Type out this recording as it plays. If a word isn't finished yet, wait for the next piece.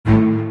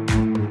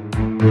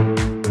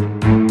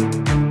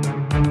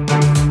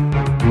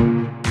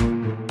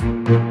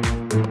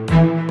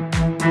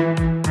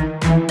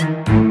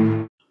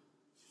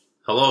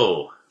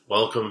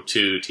Welcome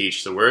to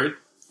Teach the Word.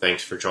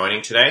 Thanks for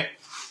joining today.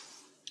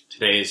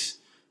 Today's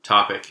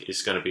topic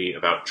is going to be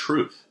about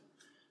truth.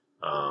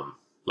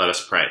 Let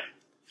us pray.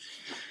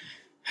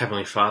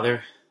 Heavenly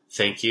Father,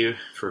 thank you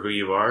for who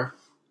you are.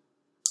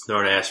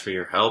 Lord, I ask for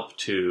your help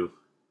to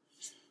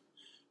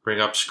bring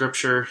up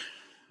Scripture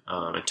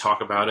and talk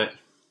about it.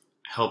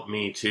 Help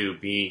me to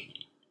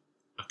be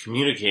a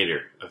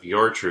communicator of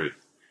your truth.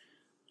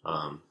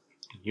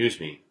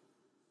 Use me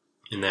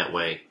in that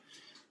way.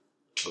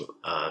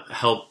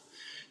 Help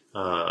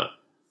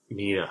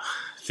me to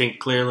think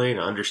clearly, to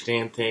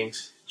understand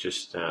things.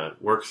 Just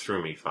work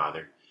through me,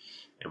 Father.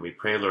 And we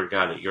pray, Lord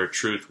God, that your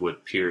truth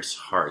would pierce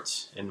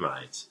hearts and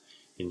minds.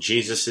 In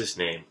Jesus'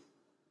 name,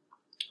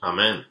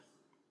 amen.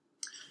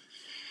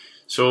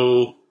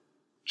 So,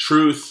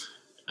 truth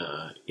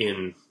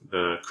in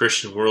the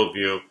Christian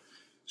worldview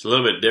is a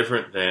little bit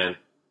different than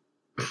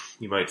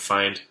you might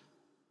find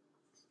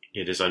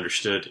it is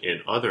understood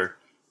in other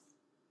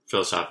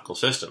philosophical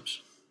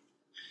systems.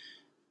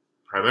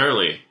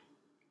 Primarily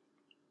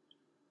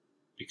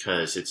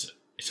because it's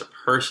a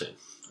person,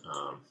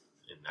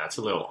 and that's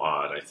a little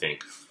odd, I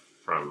think,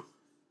 from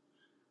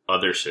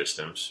other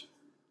systems.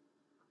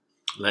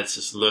 Let's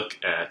just look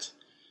at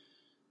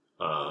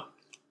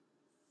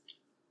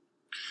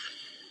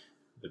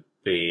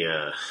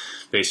the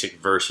basic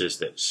verses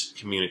that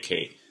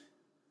communicate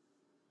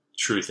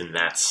truth in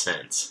that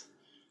sense.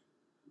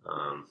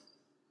 I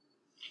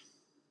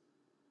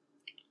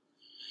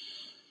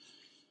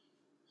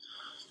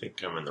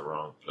think I'm in the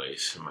wrong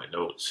place in my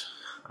notes.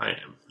 I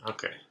am.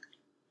 Okay.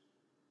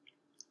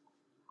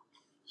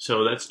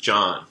 So that's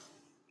John,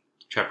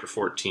 chapter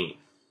 14.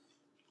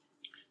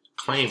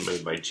 Claim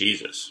made by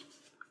Jesus.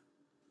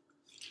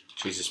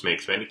 Jesus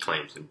makes many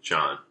claims in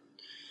John.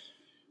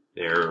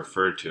 They're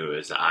referred to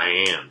as the I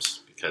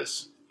ams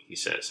because he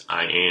says,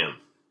 I am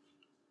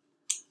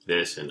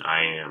this and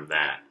I am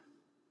that.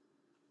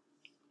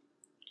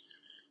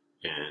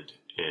 And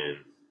in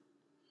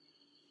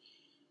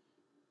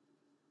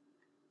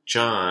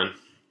John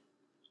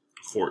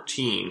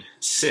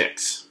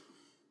 14:6,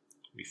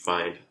 we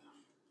find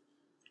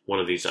one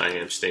of these I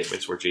am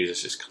statements where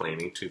Jesus is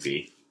claiming to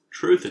be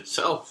truth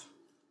itself.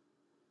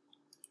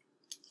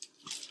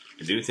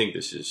 I do think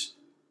this is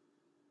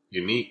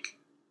unique.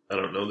 I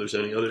don't know there's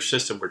any other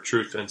system where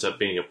truth ends up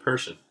being a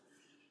person.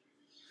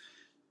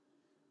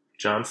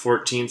 John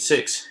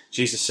 14:6,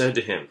 Jesus said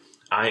to him,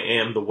 I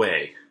am the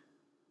way,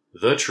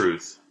 the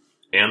truth,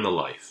 and the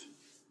life.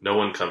 No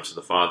one comes to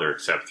the Father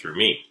except through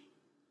me.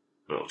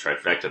 A little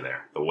trifecta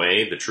there. The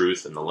way, the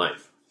truth, and the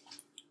life.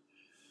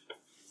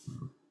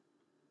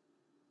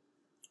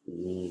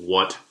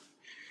 What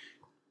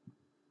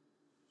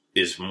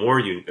is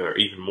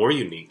even more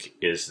unique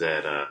is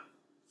that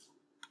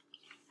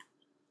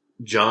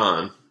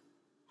John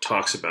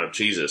talks about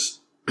Jesus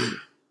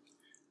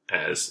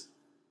as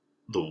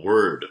the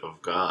Word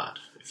of God.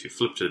 If you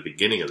flip to the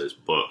beginning of this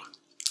book,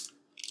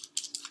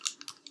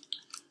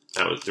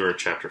 that was during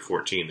chapter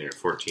 14 there,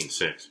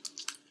 14:6.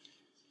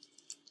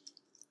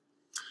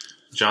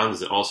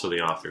 John's also the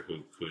author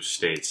who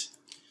states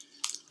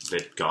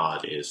that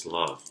God is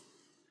love.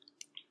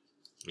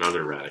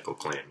 Another radical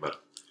claim,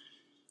 but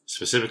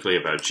specifically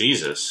about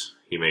Jesus,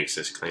 he makes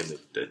this claim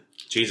that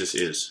Jesus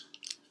is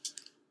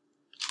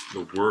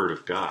the Word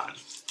of God.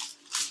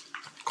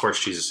 Of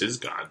course, Jesus is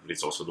God, but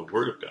he's also the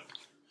Word of God.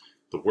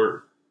 The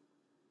Word.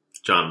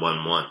 John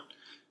 1:1.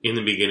 In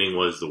the beginning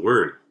was the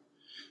Word.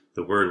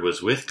 The Word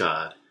was with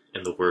God,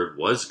 and the Word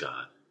was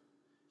God.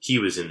 He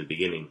was in the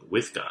beginning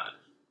with God.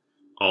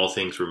 All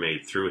things were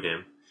made through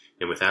him,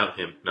 and without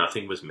him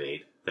nothing was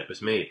made that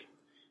was made.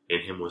 In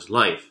him was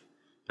life,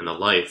 and the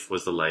life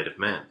was the light of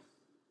man.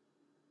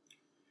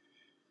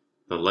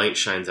 The light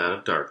shines out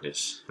of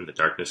darkness, and the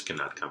darkness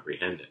cannot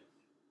comprehend it.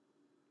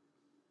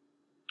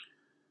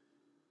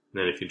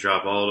 And then if you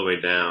drop all the way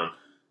down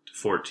to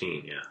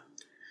 14,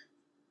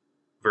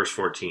 verse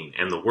 14,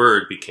 and the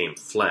Word became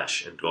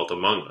flesh and dwelt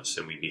among us,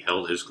 and we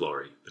beheld his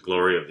glory, the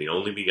glory of the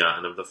only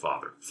begotten of the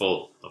Father,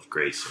 full of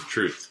grace and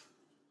truth.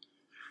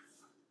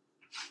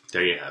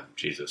 There you have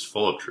Jesus,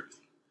 full of truth.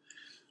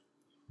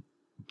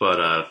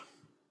 But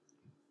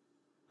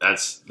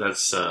that's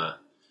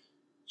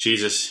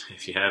Jesus.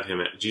 If you have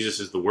him,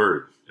 Jesus is the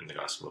Word in the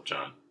Gospel of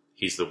John.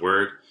 He's the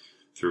Word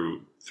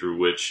through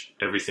which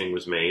everything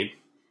was made.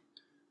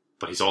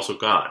 But he's also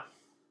God.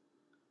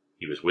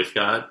 He was with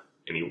God,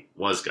 and he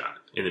was God.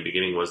 In the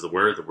beginning was the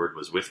Word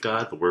was with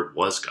God, the Word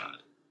was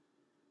God.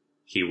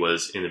 He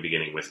was in the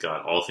beginning with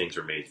God. All things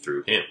were made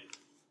through him.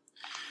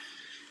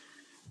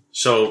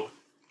 So,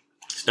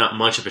 it's not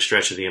much of a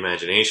stretch of the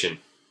imagination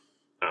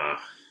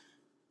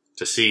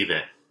to see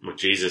that when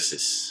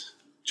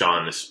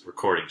John is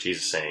recording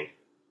Jesus saying,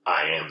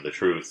 I am the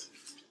truth,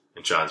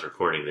 and John's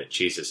recording that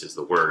Jesus is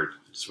the Word,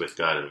 is with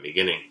God in the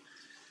beginning,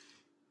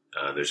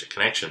 there's a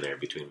connection there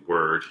between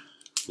Word,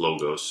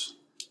 Logos,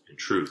 and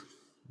truth.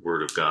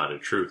 Word of God and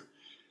truth.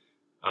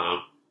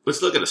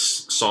 Let's look at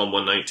Psalm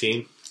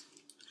 119.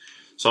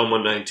 Psalm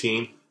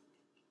 119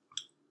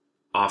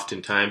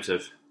 oftentimes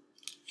have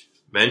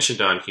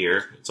mentioned on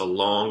here. It's a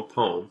long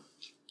poem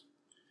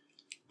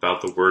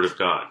about the Word of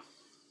God.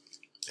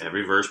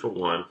 Every verse but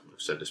one,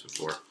 I've said this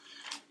before,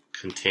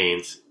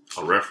 contains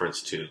a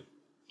reference to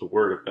the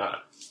Word of God,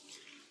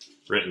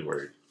 written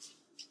Word.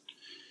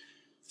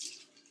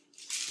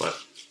 But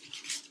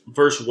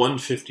verse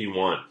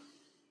 151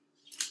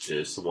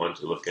 is the one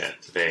to look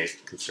at today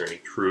concerning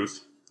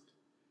truth.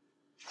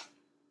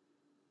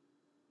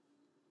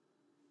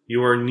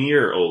 You are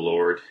near, O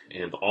Lord,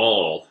 and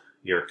all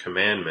your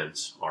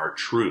commandments are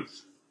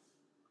truth.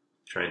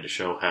 Trying to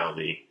show how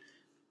the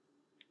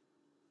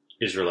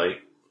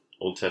Israelite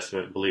Old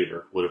Testament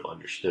believer would have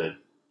understood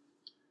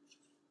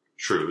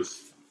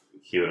truth.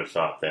 He would have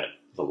thought that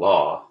the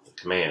law, the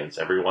commands,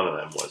 every one of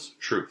them was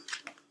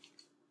truth.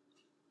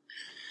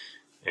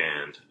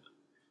 And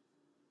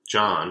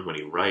John, when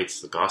he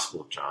writes the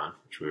Gospel of John,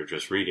 which we were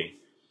just reading,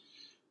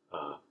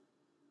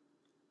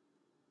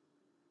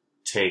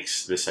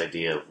 takes this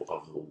idea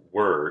of the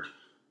Word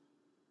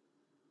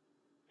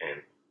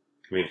and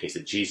communicates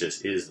that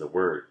Jesus is the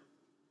Word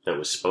that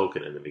was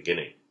spoken in the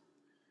beginning.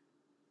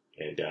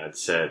 And God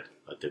said,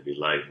 let there be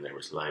light, and there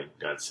was light.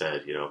 God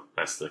said,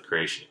 that's the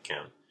creation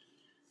account.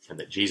 And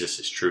that Jesus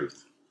is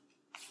truth.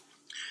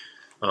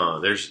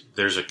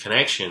 There's a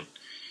connection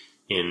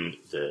in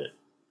the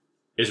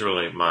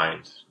Israelite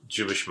mind,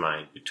 Jewish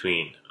mind,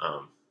 between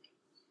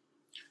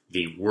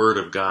the Word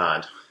of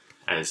God,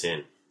 as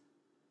in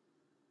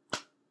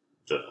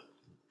the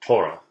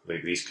Torah,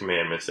 like these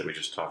commandments that we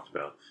just talked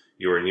about.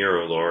 You are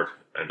near, O Lord,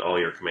 and all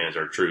your commands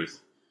are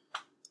truth.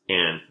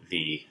 And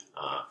the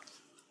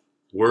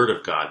Word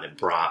of God that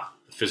brought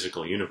the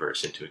physical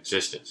universe into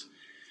existence.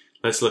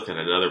 Let's look at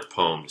another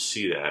poem to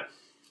see that.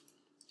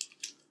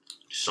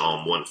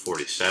 Psalm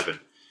 147.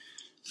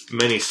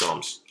 Many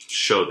psalms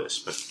show this,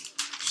 but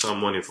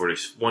Psalm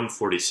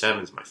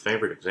 147 is my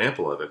favorite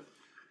example of it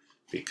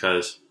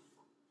because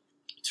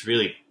it's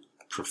really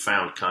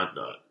profound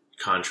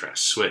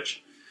contrast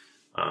switch.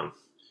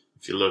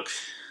 If you look,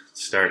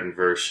 start in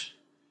verse,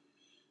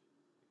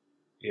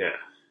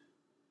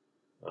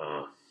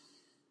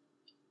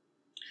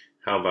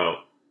 how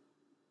about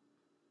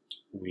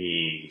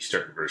we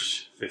start in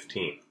verse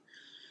 15?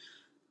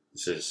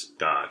 This is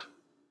God.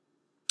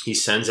 He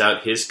sends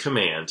out his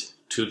command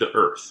to the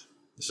earth.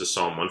 This is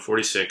Psalm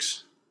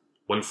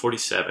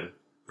 147,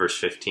 verse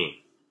 15.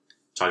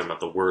 Talking about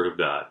the Word of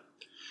God.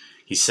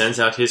 He sends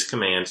out his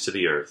command to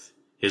the earth.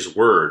 His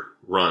word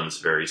runs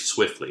very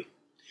swiftly.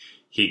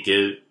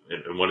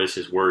 And what is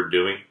his word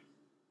doing?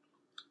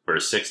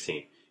 Verse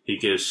 16. He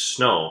gives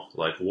snow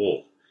like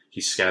wool.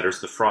 He scatters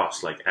the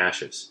frost like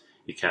ashes.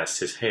 He casts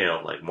his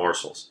hail like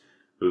morsels.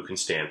 Who can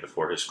stand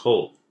before his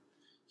cold?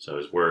 So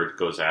his word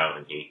goes out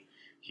and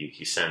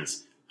he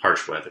sends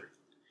harsh weather.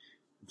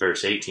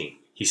 Verse 18.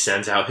 He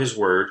sends out his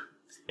word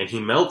and he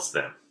melts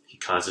them. He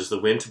causes the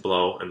wind to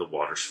blow and the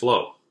waters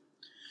flow.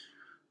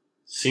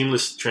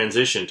 Seamless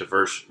transition to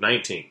verse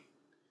 19.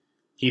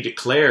 He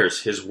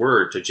declares his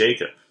word to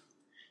Jacob,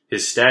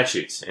 his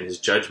statutes and his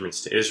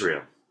judgments to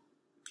Israel.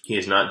 He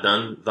has not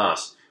done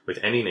thus with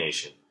any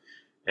nation,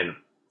 and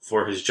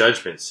for his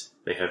judgments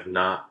they have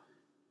not,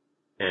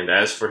 and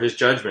as for his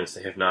judgments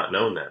they have not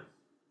known them.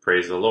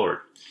 Praise the Lord.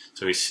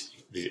 So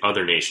the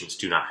other nations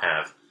do not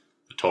have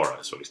the Torah,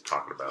 is what he's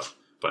talking about.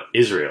 But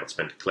Israel, it's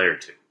been declared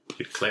to.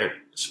 He declared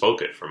it,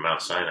 spoke it from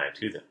Mount Sinai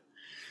to them.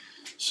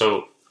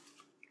 So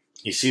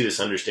you see this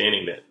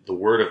understanding that the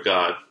Word of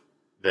God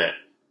that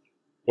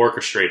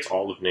orchestrates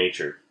all of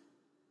nature,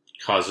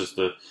 causes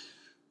the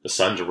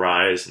sun to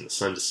rise and the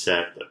sun to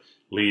set, the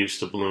leaves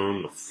to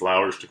bloom, the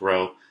flowers to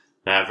grow.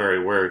 That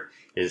very word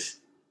is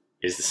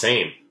the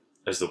same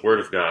as the Word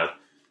of God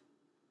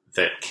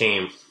that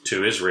came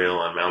to Israel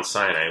on Mount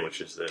Sinai,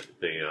 which is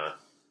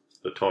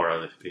the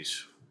Torah,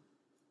 these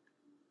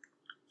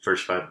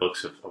first 5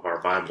 books of our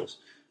Bibles.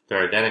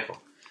 They're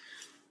identical.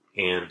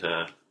 And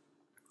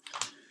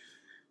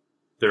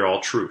they're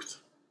all truth.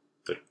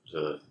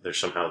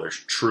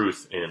 There's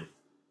truth in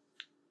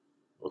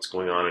what's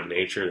going on in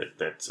nature.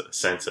 That's a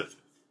sense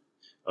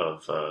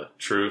of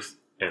truth,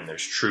 and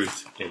there's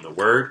truth in the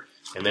Word.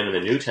 And then in the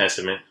New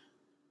Testament,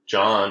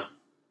 John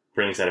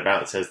brings that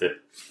about. It says that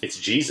it's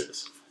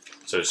Jesus.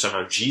 So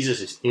somehow Jesus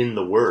is in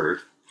the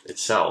Word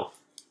itself.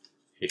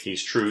 If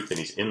he's truth and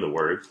he's in the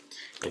Word,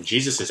 and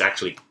Jesus is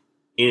actually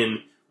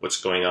in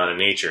what's going on in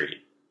nature.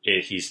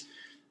 He's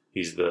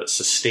the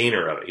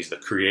sustainer of it. He's the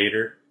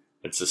creator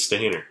and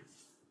sustainer.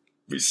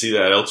 We see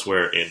that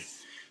elsewhere in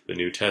the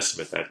New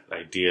Testament, that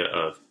idea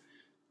of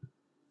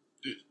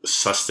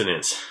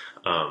sustenance.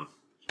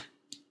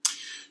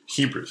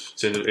 Hebrews.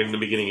 It's in the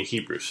beginning of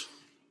Hebrews.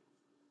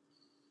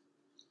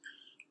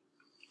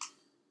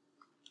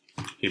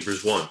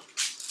 Hebrews 1.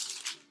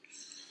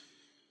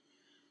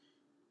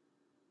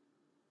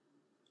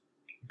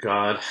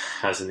 God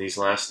has in these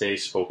last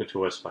days spoken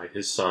to us by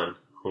his Son,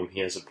 whom he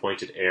has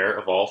appointed heir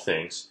of all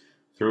things,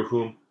 through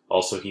whom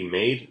also he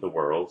made the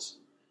worlds,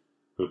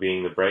 who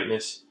being the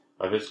brightness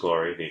of his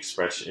glory, the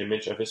express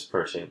image of his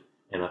person,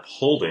 and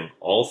upholding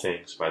all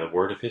things by the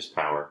word of his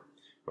power,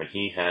 when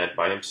he had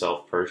by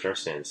himself purged our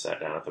sins, sat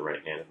down at the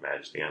right hand of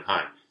majesty on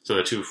high. So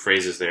the two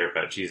phrases there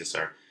about Jesus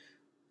are,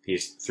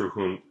 he's through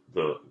whom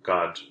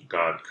God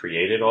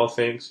created all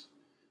things,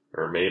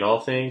 or made all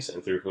things,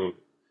 and through whom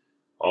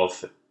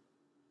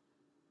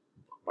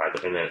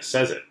and then it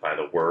says it, by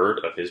the word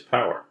of his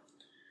power.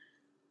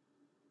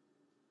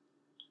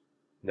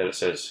 And then it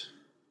says,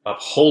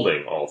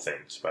 upholding all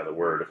things by the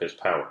word of his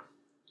power.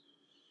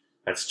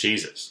 That's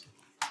Jesus.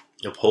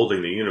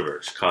 Upholding the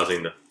universe,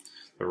 causing the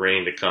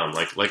rain to come,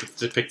 like it's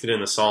depicted in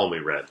the psalm we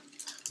read.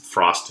 The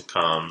frost to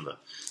come,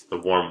 the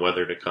warm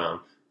weather to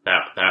come.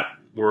 That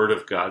word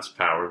of God's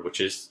power,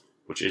 which is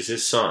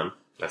his son,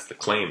 that's the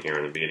claim here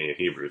in the beginning of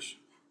Hebrews,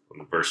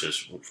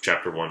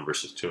 chapter 1,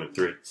 verses 2 and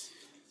 3,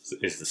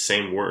 is the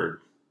same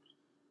word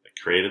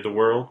that created the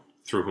world,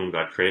 through whom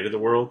God created the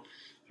world,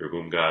 through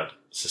whom God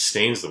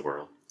sustains the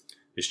world,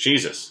 is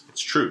Jesus. It's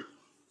truth.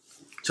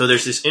 So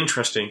there's this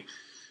interesting,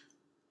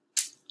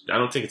 I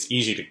don't think it's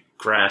easy to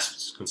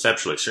grasp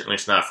conceptually, certainly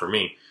it's not for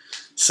me,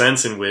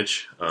 sense in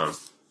which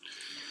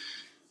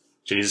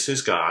Jesus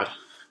is God,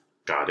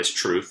 God is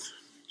truth,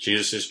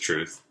 Jesus is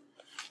truth.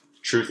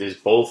 Truth is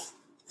both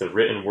the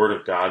written word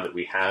of God that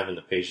we have in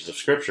the pages of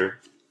Scripture,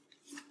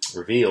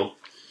 revealed,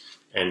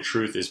 and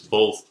truth is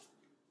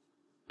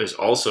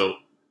also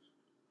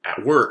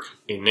at work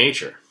in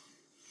nature.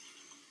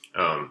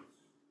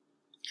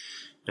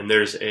 And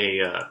there's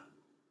a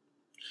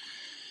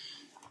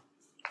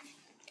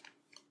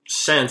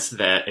sense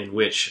that in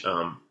which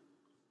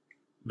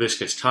this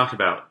gets talked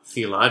about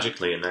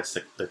theologically, and that's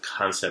the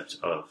concept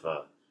of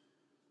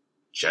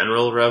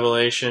general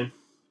revelation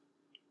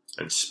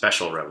and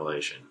special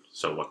revelation.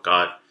 So what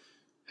God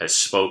has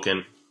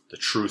spoken, the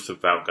truth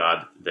about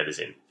God that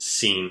is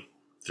seen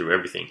through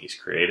everything he's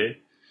created,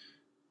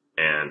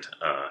 and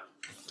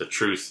the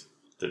truth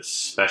that's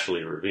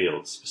specially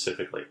revealed,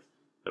 specifically,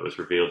 that was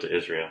revealed to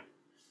Israel,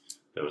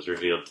 that was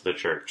revealed to the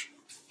church.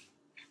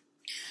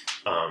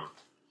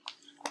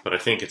 But I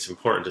think it's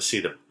important to see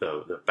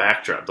the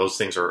backdrop. Those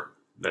things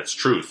that's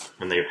truth,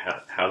 and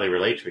how they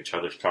relate to each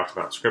other is talked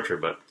about in Scripture,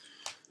 but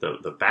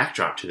the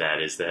backdrop to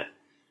that is that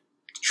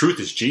truth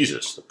is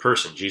Jesus, the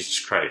person, Jesus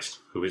Christ,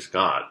 who is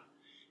God.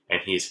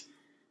 And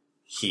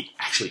he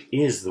actually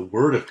is the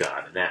Word of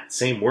God. And that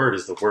same Word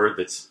is the Word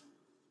that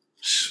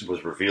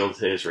was revealed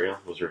to Israel,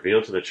 was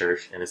revealed to the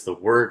church, and it's the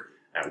Word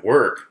at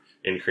work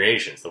in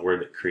creation. It's the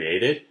Word that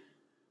created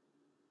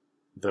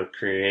the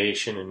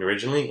creation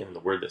originally, and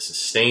the Word that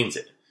sustains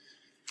it.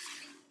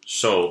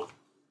 So,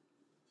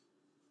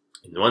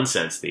 in one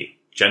sense, the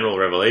general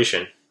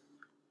revelation,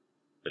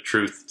 the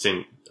truth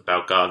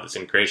about God that's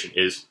in creation,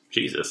 is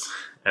Jesus,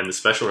 and the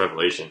special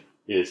revelation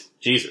is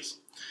Jesus.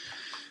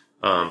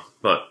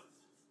 But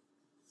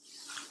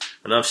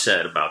enough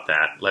said about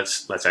that.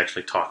 Let's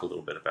actually talk a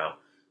little bit about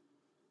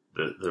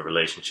the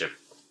relationship,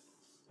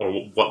 or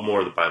what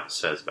more the Bible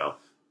says about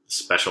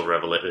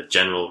the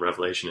general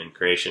revelation in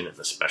creation and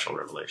the special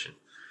revelation.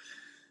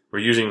 We're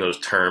using those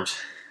terms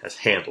as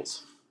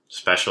handles: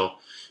 special,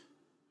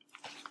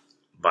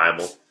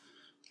 Bible,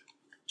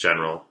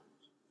 general,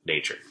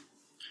 nature.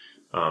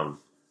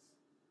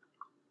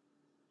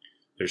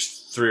 There's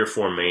 3 or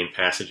 4 main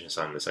passages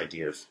on this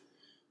idea of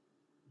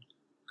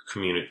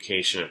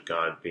communication of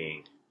God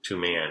to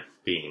man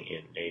being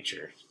in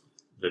nature,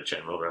 the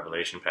general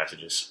revelation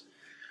passages.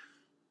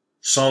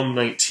 Psalm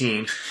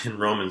 19 and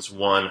Romans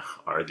 1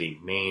 are the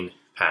main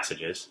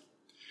passages.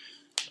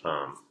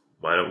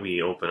 Why don't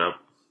we open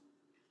up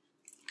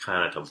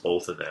kind of to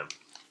both of them?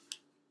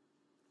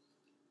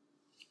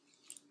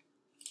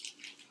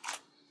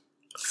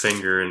 A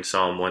finger in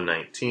Psalm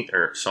 19,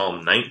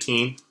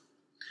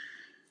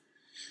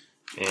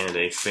 and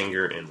a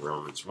finger in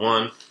Romans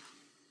 1.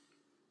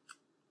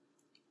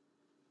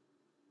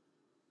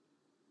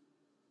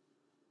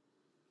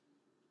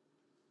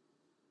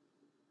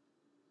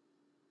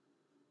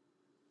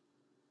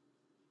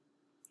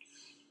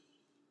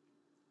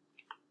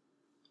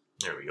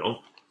 There we go.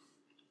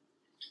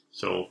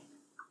 So,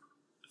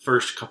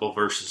 first couple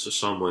verses of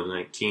Psalm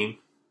 119.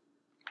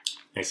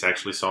 It's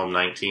actually Psalm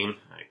 19,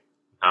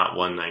 not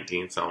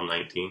 119, Psalm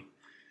 19.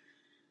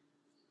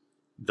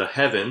 The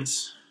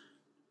heavens,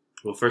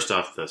 well, first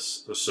off, the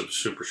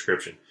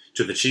superscription.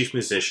 To the chief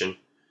musician,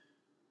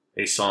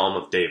 a psalm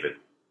of David.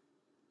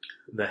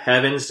 The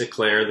heavens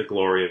declare the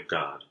glory of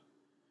God,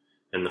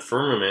 and the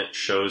firmament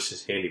shows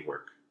his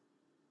handiwork.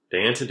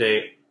 Day unto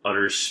day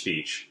utters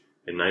speech,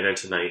 and night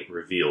unto night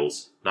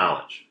reveals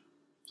knowledge.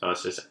 So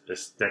it's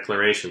this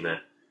declaration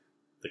that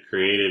the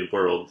created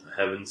world, the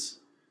heavens,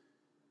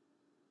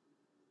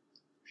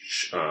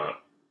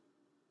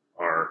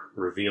 are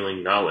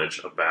revealing knowledge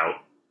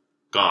about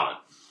God.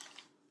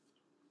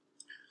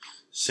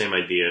 Same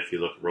idea if you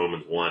look at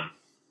Romans 1,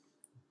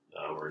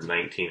 or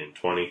 19 and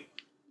 20.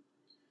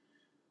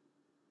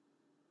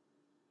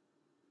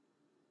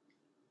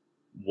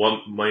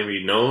 What may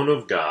be known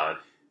of God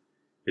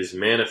is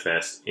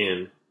manifest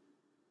in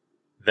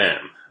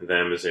them.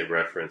 Them is a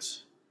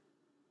reference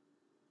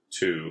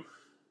to,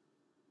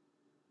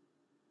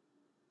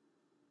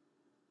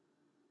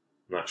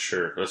 I'm not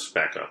sure. Let's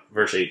back up.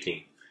 Verse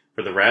 18.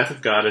 For the wrath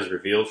of God is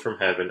revealed from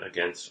heaven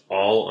against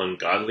all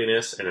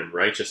ungodliness and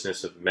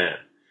unrighteousness of men,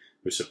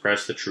 who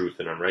suppress the truth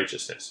in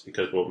unrighteousness,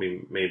 because what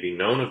may be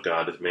known of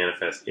God is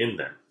manifest in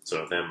them.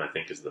 So them, I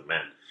think, is the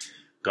men.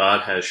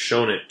 God has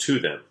shown it to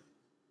them.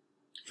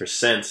 For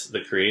since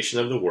the creation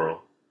of the world,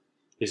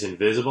 his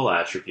invisible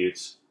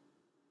attributes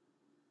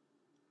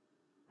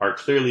are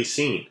clearly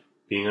seen,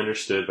 being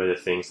understood by the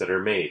things that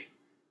are made,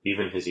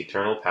 even his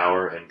eternal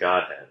power and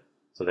Godhead,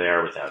 so they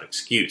are without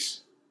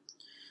excuse.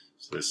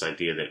 So this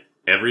idea that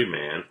every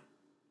man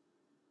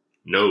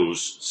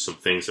knows some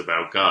things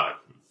about God,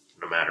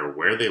 no matter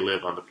where they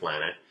live on the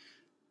planet,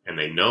 and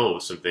they know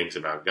some things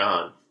about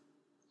God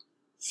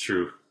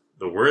through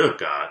the Word of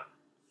God,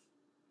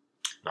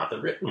 not the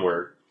written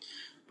Word,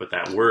 but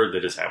that Word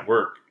that is at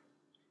work,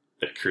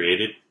 that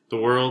created the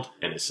world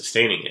and is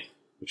sustaining it,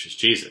 which is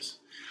Jesus.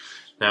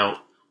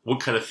 Now, what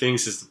kind of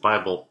things does the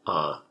Bible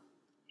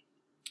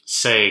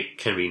say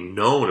can be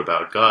known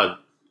about God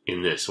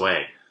in this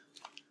way,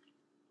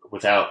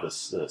 without the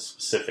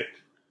specific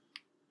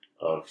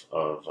of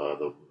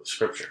the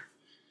Scripture?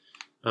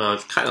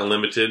 It's kind of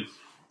limited,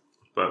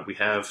 but we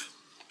have,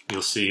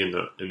 you'll see in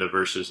the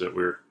verses that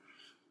we're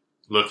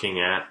looking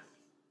at,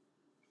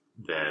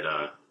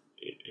 that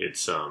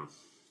it's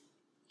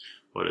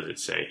what does it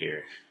say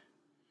here?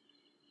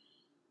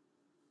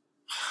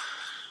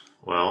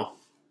 Well,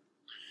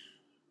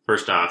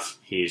 first off,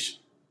 he's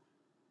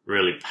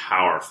really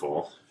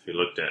powerful. If you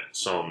looked at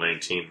Psalm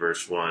 19,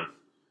 verse 1,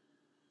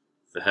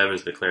 the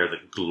heavens declare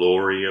the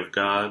glory of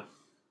God.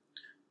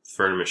 The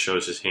firmament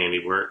shows his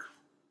handiwork.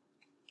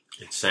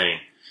 It's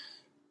saying,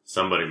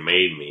 somebody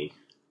made me,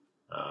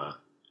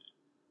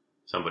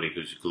 somebody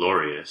who's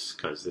glorious,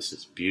 because this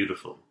is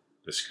beautiful,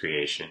 this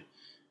creation,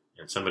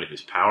 and somebody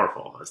who's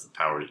powerful has the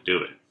power to do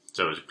it.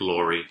 So his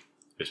glory,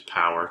 his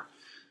power.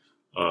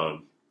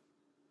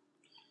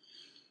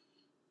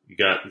 You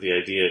got the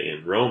idea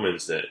in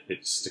Romans that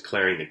it's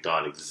declaring that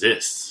God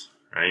exists,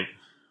 right?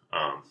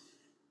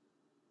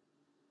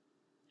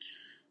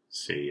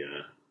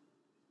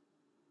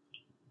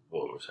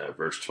 What was that?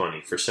 Verse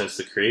 20. For since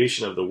the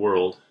creation of the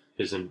world,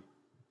 his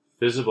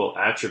invisible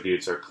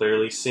attributes are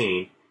clearly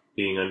seen,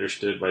 being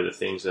understood by the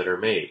things that are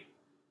made,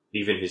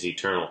 even his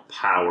eternal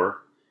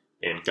power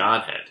and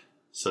Godhead,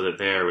 so that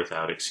they are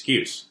without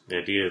excuse. The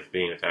idea of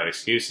being without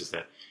excuse is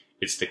that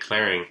it's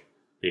declaring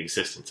the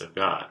existence of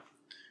God.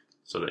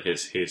 So that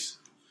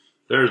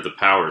there's the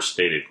power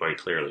stated quite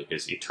clearly,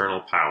 his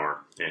eternal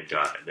power and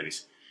Godhead.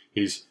 That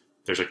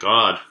there's a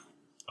God,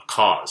 a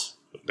cause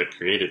that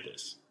created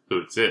this, who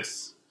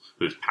exists,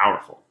 who is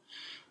powerful.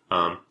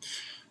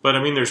 But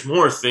I mean, there's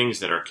more things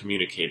that are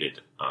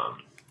communicated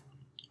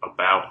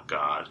about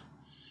God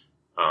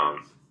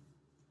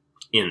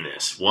in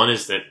this. One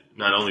is that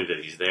not only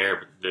that he's there,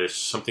 but there's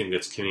something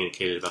that's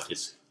communicated about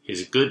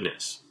his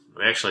goodness.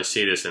 We actually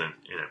see this in a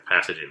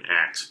passage in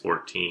Acts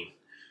 14,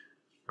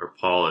 where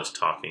Paul is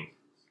talking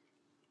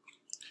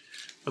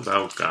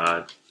about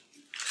God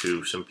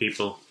to some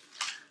people.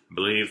 I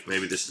believe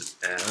maybe this is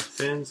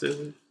Athens, is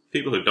it?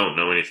 People who don't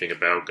know anything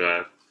about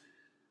God.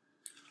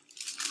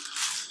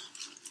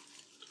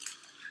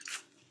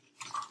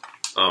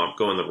 Oh, I'm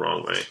going the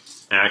wrong way.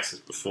 Acts is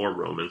before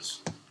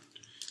Romans.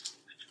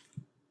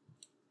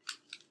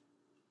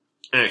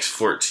 Acts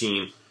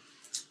 14.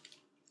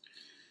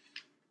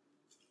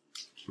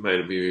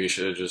 Maybe we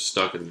should have just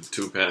stuck in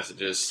two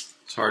passages.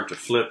 It's hard to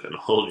flip and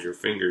hold your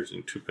fingers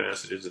in two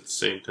passages at the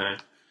same time.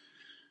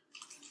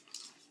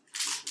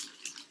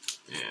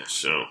 Yeah,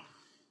 so,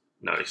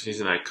 no,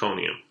 he's in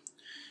Iconium.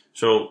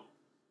 So,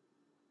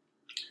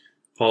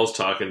 Paul's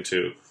talking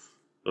to,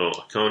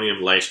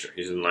 Iconium, Lystra.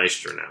 He's in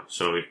Lystra now.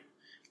 So,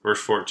 verse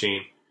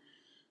 14,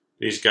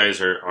 these guys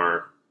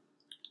are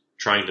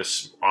trying to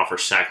offer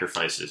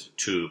sacrifices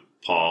to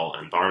Paul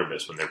and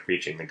Barnabas when they're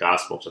preaching the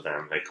gospel to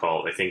them. They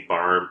think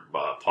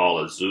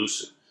Paul is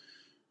Zeus.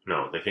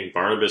 No, they think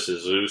Barnabas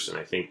is Zeus, and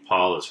they think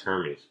Paul is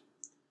Hermes.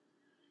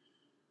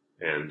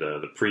 And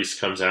the priest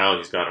comes out,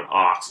 he's got an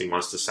ox, he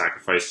wants to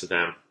sacrifice to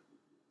them.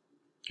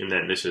 And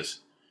then this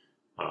is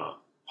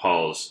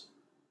Paul's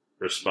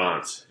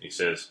response. He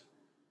says,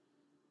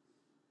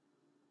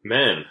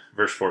 Men,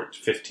 verse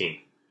 15,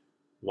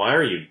 why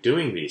are you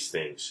doing these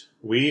things?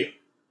 We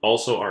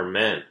also are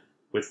men,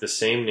 with the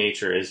same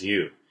nature as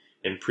you,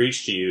 and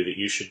preach to you that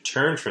you should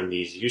turn from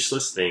these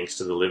useless things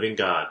to the living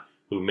God,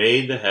 who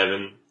made the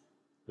heaven,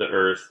 the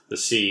earth, the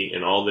sea,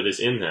 and all that is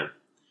in them,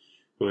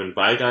 who in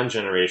bygone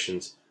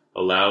generations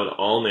allowed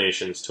all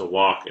nations to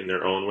walk in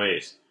their own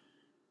ways.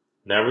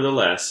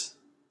 Nevertheless,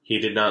 he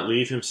did not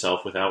leave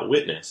himself without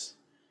witness,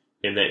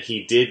 in that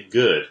he did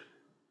good,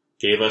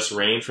 gave us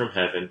rain from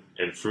heaven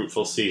and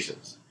fruitful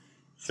seasons,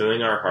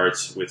 filling our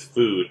hearts with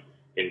food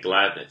and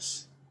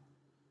gladness.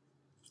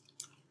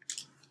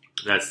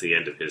 That's the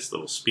end of his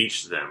little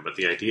speech to them. But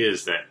the idea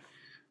is that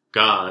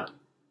God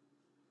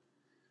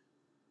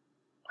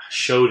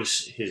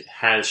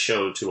has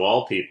showed to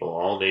all people,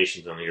 all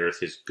nations on the earth,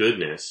 his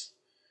goodness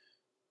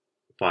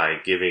by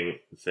giving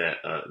the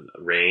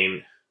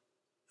rain,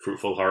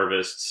 fruitful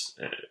harvests,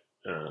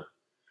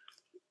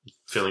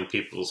 filling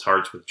people's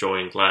hearts with joy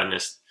and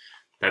gladness.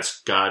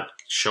 That's God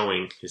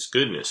showing his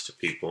goodness to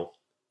people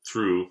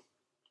through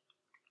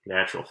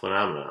natural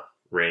phenomena,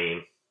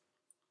 rain,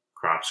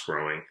 crops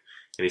growing.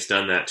 And he's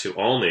done that to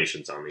all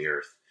nations on the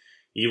earth,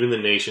 even the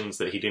nations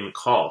that he didn't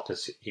call,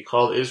 because he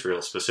called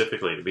Israel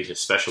specifically to be his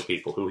special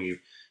people, who he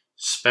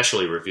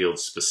specially revealed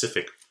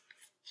specific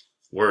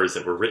words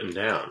that were written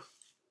down.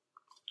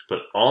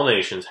 But all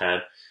nations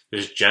had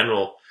this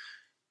general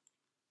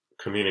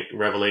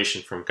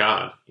revelation from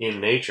God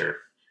in nature,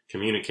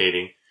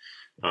 communicating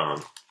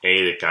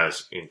that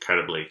God's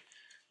incredibly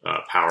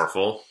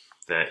powerful,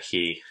 that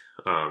he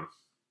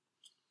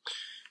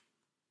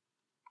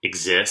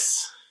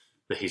exists,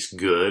 that he's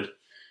good,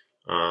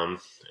 and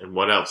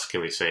what else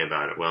can we say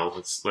about it? Well,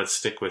 let's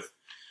stick with,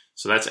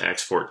 so that's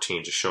Acts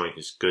 14, just showing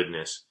his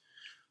goodness,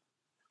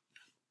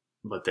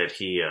 but that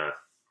he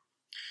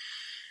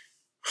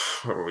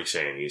what were we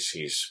saying?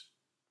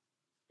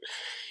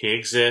 He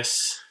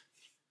exists.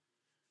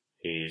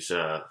 He's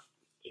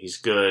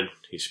good.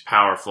 He's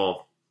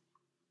powerful.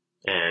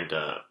 And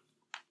the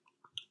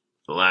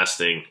last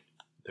thing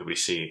that we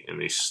see in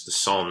the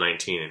Psalm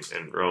 19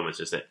 and Romans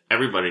is that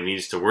everybody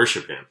needs to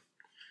worship him.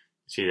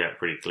 You see that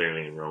pretty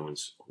clearly in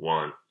Romans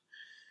 1.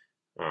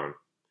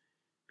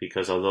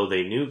 Because although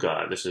they knew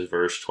God, this is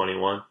verse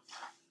 21,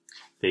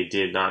 they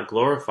did not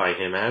glorify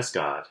him as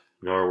God,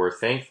 nor were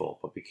thankful,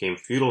 but became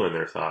futile in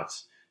their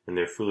thoughts, and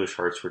their foolish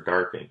hearts were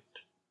darkened.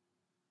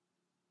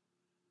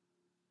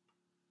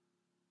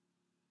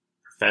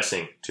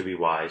 Professing to be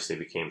wise, they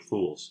became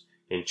fools,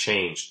 and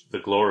changed the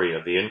glory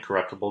of the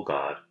incorruptible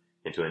God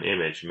into an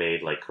image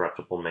made like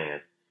corruptible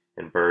man,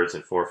 and birds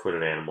and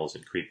four-footed animals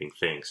and creeping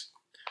things.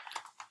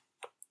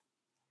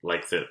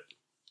 Like the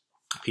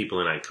people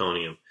in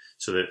Iconium.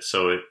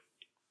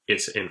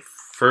 It's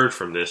inferred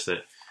from this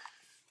that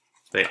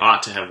they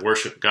ought to have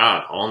worshiped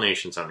God, all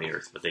nations on the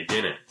earth, but they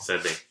didn't.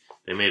 Instead,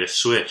 they made a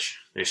switch.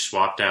 They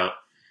swapped out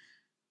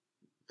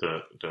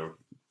the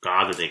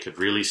God that they could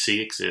really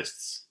see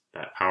exists,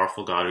 that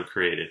powerful God who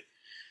created,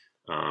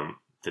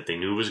 that they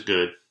knew was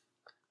good,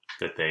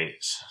 that they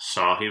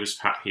saw he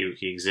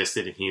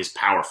existed and he is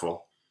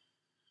powerful,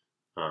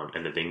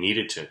 and that they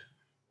needed to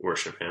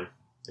worship him.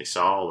 They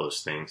saw all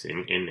those things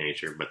in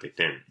nature, but they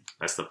didn't.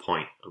 That's the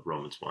point of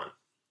Romans 1.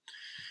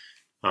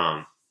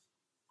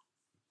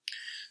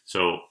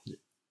 So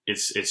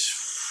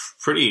it's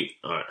pretty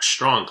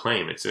strong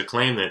claim. It's a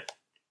claim that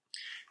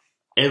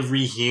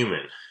every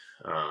human,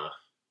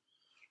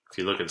 if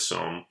you look at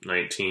Psalm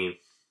 19,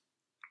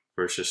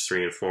 verses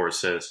 3 and 4, it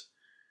says,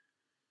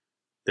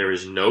 "There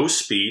is no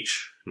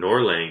speech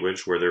nor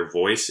language where their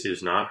voice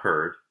is not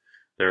heard.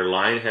 Their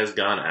line has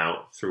gone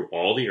out through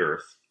all the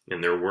earth,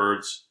 and their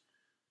words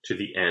to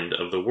the end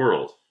of the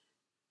world."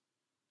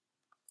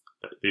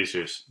 This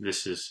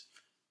is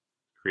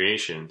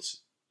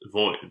creation's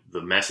voice,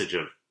 the message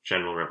of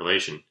general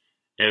revelation.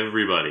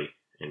 Everybody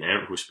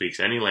who speaks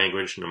any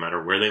language, no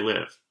matter where they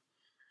live,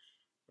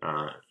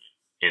 and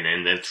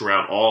then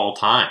throughout all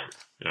time,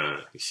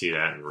 you see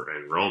that in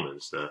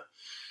Romans, the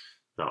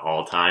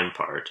all time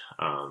part.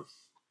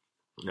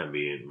 That'd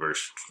be in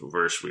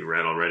verse we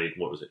read already.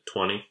 What was it,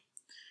 20?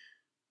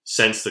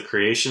 "Since the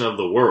creation of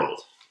the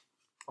world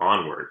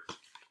onward,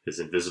 his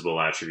invisible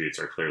attributes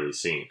are clearly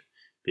seen,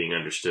 being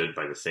understood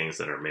by the things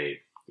that are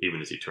made, even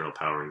his eternal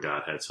power and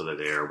Godhead, so that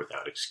they are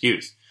without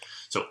excuse."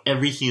 So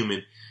every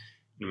human,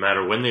 no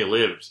matter when they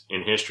lived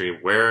in history,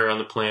 where on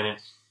the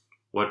planet,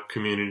 what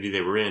community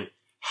they were in,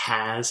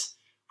 has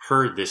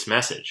heard this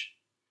message.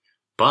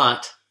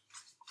 But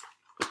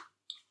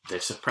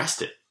they've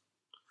suppressed it.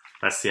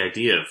 That's the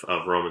idea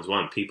of Romans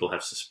 1. People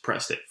have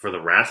suppressed it. "For the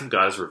wrath of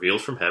God is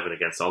revealed from heaven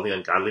against all the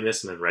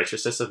ungodliness and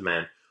unrighteousness of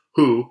men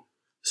who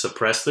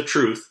suppress the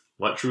truth."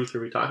 What truth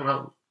are we talking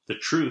about? The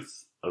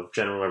truth of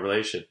general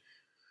revelation.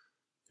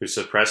 "Who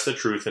suppress the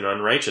truth in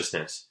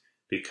unrighteousness,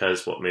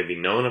 because what may be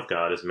known of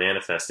God is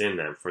manifest in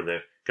them, for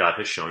God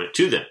has shown it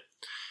to them."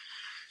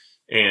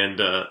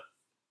 And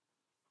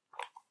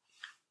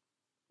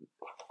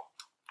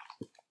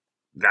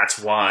that's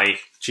why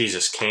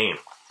Jesus came.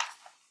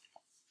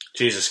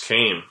 Jesus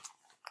came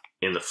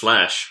in the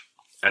flesh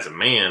as a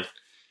man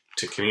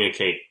to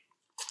communicate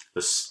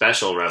the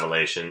special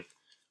revelation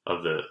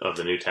of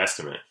the New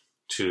Testament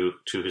to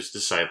his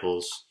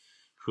disciples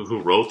who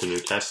wrote the New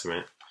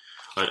Testament,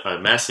 a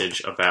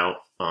message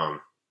about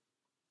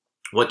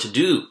what to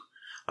do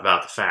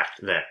about the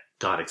fact that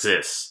God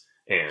exists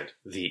and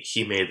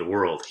he made the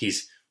world.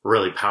 He's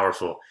really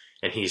powerful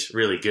and he's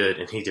really good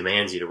and he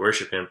demands you to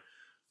worship him.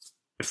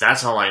 If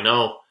that's all I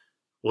know,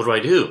 what do I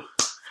do?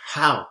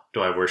 How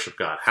do I worship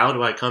God? How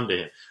do I come to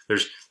him?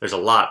 There's a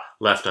lot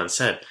left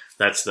unsaid.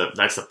 That's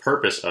the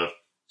purpose of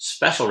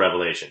special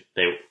revelation.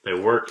 They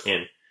work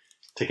in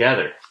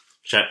together.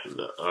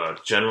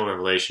 General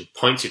revelation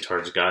points you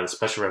towards God, and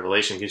special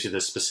revelation gives you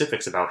the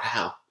specifics about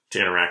how to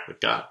interact with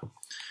God.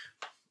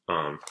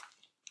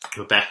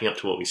 But backing up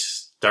to what we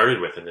started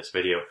with in this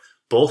video,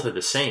 both are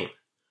the same.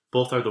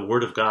 Both are the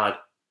Word of God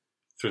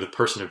through the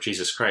person of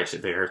Jesus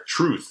Christ. They are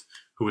truth,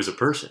 who is a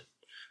person.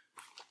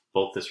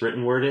 both this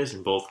written word is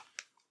and both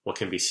what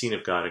can be seen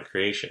of God in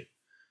creation.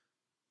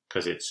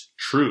 Because it's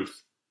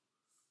truth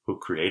who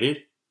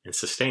created and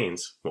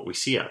sustains what we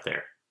see out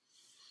there.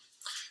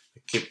 I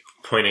keep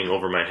pointing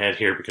over my head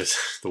here because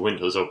the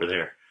window's over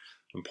there.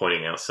 I'm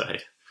pointing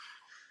outside.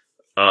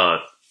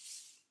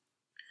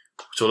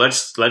 So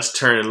let's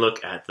turn and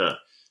look at the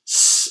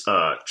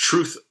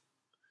truth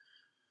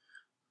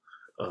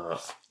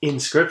in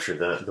Scripture,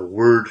 the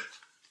word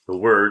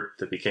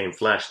that became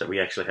flesh that we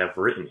actually have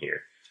written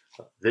here.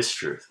 This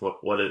truth.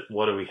 What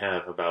do we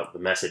have about the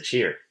message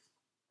here?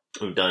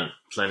 We've done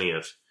plenty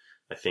of,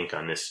 I think,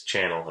 on this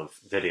channel of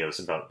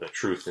videos about the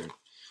truth and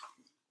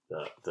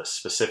the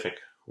specific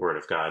Word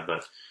of God.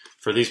 But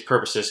for these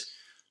purposes,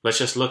 let's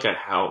just look at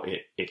how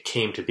it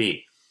came to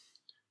be.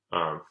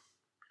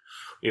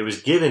 It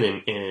was given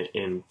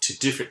in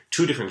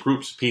two different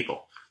groups of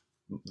people.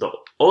 The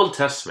Old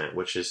Testament,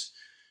 which is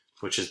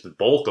the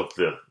bulk of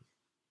the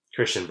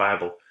Christian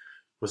Bible,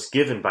 was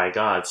given by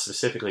God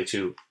specifically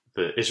to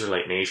the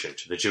Israelite nation,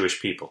 to the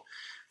Jewish people.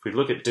 If we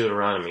look at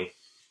Deuteronomy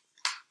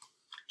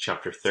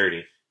chapter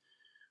 30,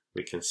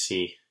 we can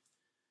see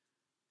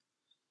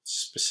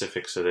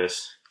specifics of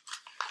this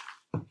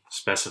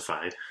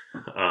specified.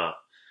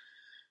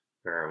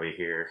 Where are we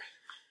here?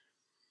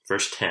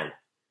 Verse 10.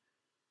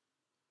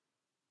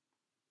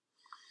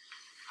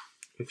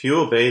 If you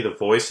obey the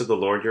voice of the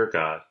Lord your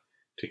God,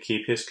 to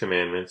keep his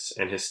commandments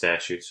and his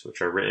statutes,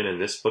 which are written in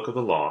this book of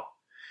the law,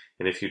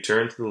 and if you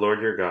turn to the Lord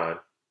your God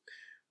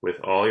with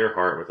all your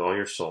heart, with all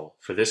your soul,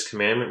 for this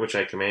commandment which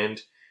I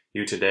command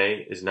you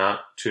today is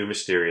not too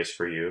mysterious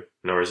for you,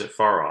 nor is it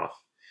far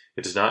off.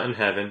 It is not in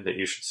heaven that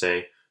you should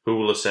say, who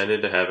will ascend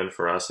into heaven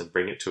for us and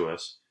bring it to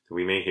us, that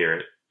we may hear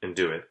it and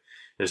do it.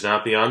 It is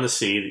not beyond the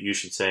sea that you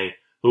should say,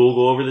 who will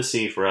go over the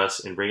sea for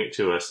us and bring it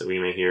to us, that we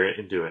may hear it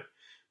and do it.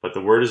 But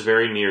the word is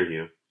very near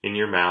you, in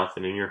your mouth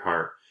and in your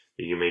heart,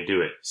 that you may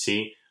do it.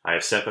 See, I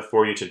have set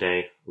before you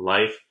today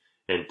life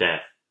and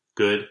death,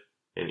 good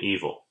and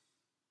evil.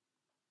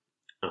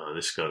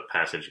 This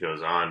passage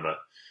goes on, but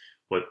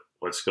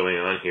what's going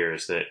on here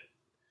is that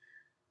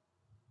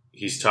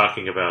he's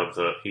talking about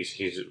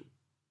he's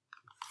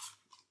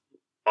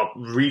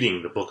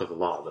reading the book of the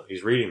law.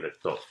 He's reading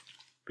the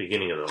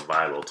beginning of the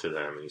Bible to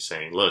them, and he's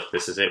saying, "Look,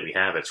 this is it. We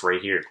have it. It's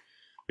right here.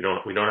 We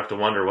don't have to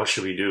wonder what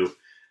should we do.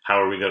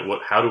 How are we going?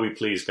 How do we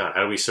please God?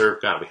 How do we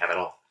serve God? We have it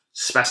all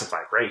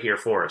specified right here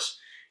for us,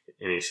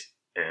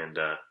 and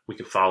we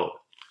can follow it."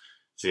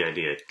 It's the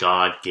idea.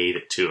 God gave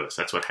it to us.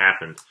 That's what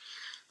happened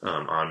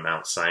on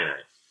Mount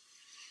Sinai.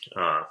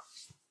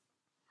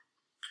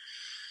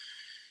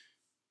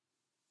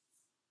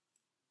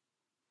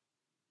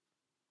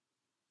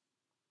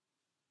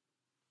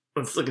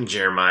 Let's look in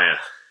Jeremiah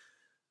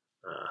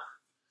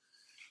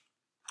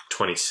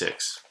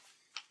 26.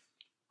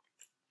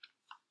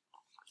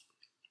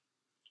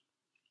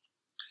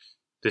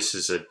 This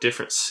is a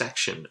different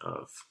section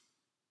of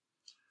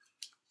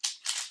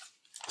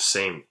the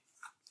same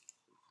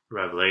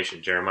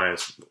revelation. Jeremiah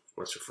is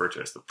what's referred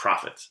to as the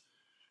prophets.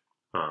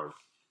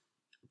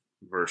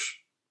 Verse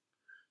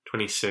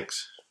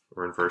 26,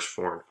 we're in verse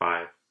 4 and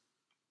 5.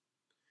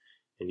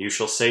 And you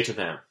shall say to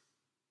them,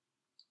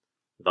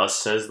 thus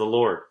says the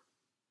Lord,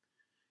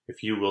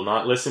 if you will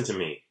not listen to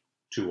me,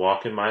 to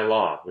walk in my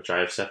law, which I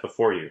have set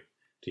before you,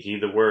 to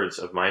heed the words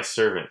of my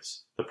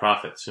servants, the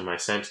prophets, whom I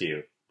sent to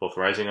you, both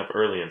rising up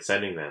early and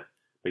sending them,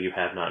 but you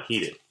have not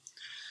heeded.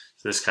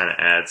 So this kind of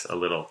adds a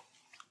little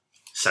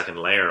second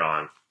layer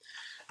on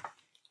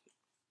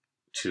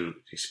to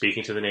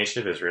speaking to the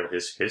nation of Israel,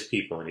 his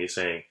people, and he's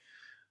saying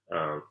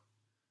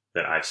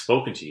that I've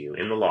spoken to you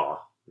in the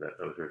law that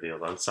was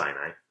revealed on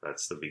Sinai.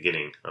 That's the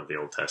beginning of the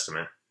Old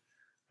Testament.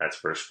 That's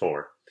verse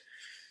 4.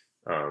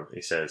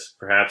 He says,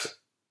 perhaps,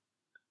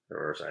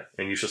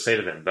 and you shall say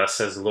to them, thus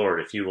says the Lord,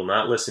 if you will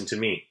not listen to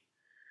me,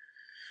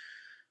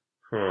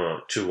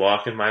 to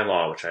walk in my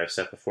law, which I have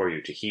set before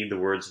you, to heed the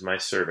words of my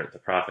servant, the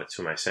prophets,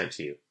 whom I sent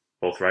to you,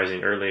 both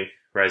rising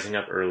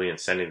up early and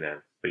sending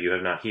them, but you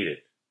have not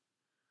heeded.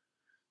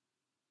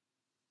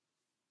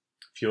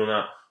 If you will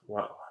not,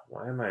 why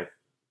am I?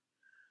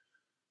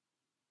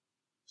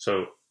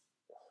 So,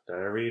 did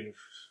I read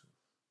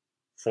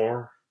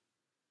 4?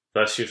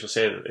 Thus you shall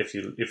say that if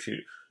you,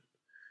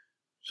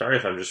 sorry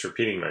if I'm just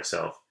repeating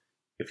myself,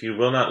 if you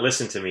will not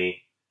listen to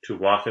me to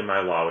walk in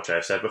my law, which I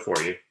have set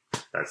before you,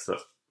 that's the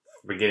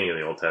beginning of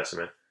the Old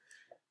Testament,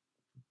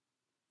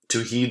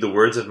 to heed the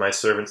words of my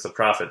servants, the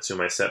prophets,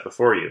 whom I set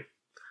before you.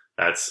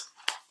 That's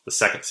the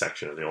second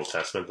section of the Old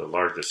Testament, the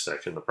largest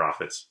section, the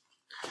prophets,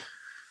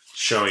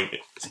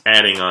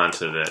 adding on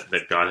to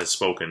that God has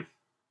spoken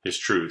his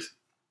truth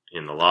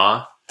in the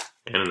law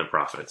and in the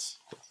prophets.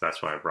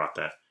 That's why I brought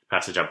that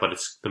passage up. But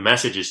the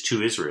message is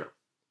to Israel,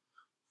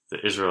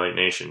 the Israelite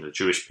nation, the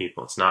Jewish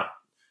people. It's not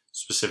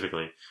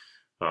specifically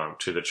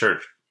to the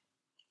church.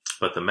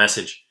 But the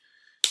message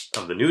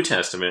of the New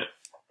Testament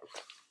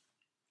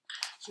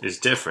is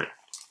different.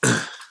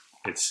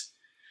 It's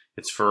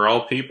for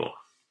all people.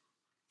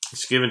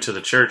 It's given to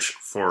the church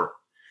for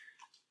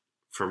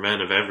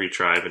men of every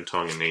tribe and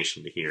tongue and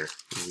nation to hear.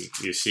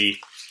 You see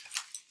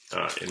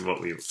in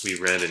what we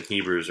read in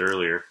Hebrews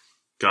earlier.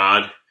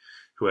 God,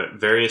 who at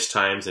various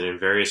times and in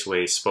various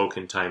ways spoke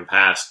in time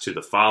past to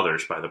the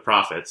fathers by the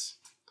prophets,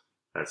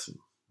 that's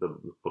the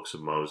books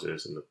of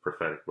Moses and the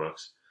prophetic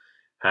books,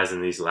 has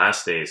in these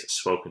last days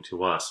spoken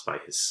to us by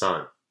his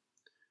Son,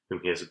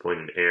 whom he has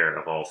appointed heir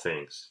of all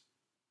things,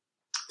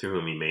 through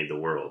whom he made the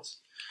worlds.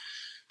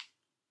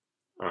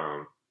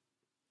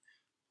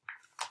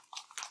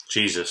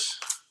 Jesus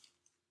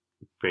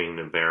being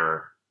the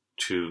bearer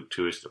to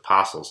his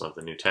apostles of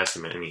the New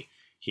Testament, and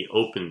he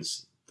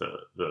opens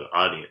the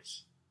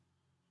audience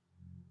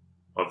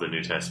of the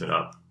New Testament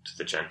up to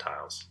the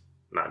Gentiles,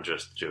 not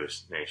just the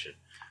Jewish nation.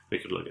 We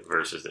could look at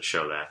verses that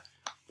show that,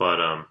 but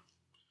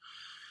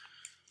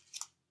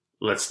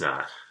let's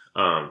not.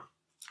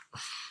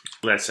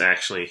 Let's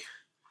actually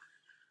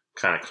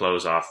kind of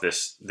close off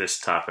this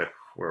topic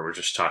where we're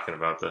just talking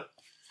about the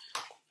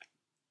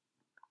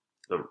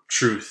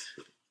truth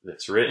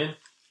that's written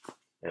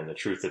and the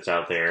truth that's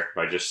out there,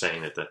 by just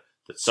saying that the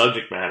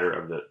subject matter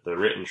of the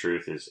written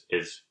truth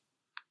is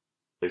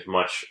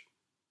much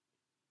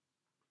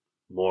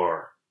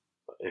more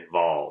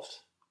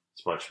involved.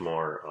 It's much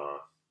more,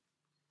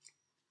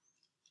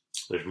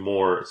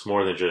 it's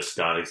more than just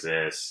God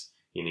exists,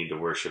 you need to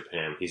worship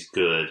him, he's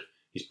good,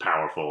 he's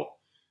powerful.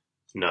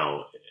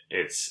 No,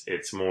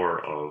 it's more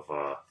of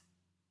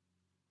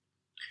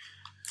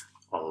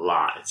a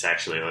lot. It's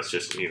actually,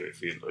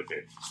 if you look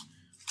at,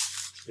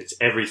 it's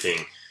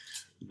everything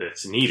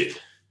that's needed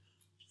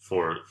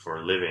for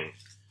living.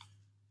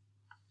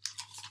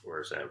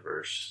 Where's that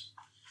verse?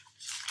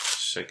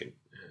 2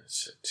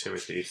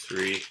 Timothy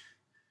 3.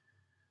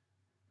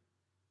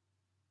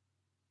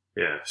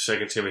 Yeah,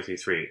 2 Timothy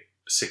 3,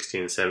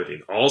 16 and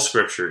 17. All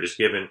scripture is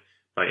given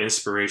by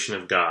inspiration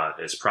of God,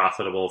 is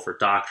profitable for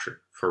doctrine,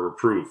 for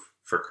reproof,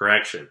 for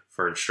correction,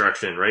 for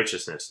instruction in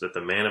righteousness, that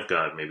the man of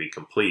God may be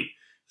complete,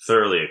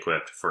 thoroughly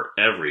equipped for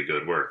every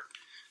good work.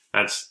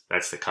 That's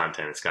the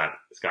content. It's got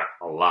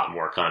a lot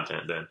more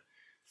content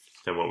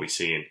than what we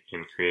see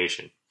in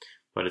creation.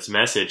 But its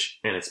message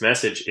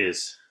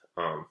is,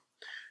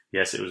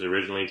 yes, it was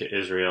originally to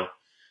Israel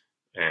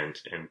and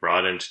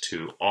brought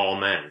into all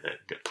men.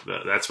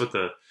 That's what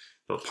the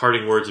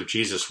parting words of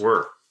Jesus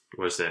were,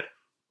 was that,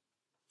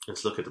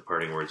 let's look at the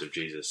parting words of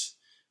Jesus,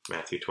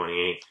 Matthew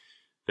 28,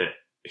 that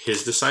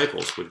his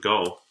disciples would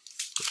go,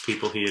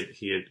 people he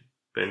had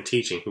been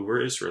teaching, who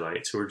were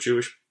Israelites, who were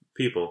Jewish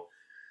people.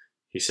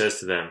 He says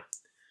to them,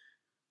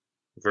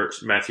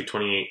 Matthew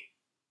 28,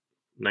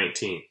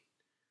 19,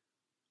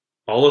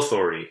 all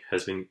authority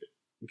has been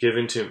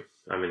given to,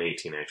 I'm in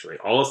 18 actually,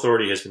 all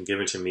authority has been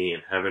given to me in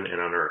heaven and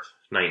on earth.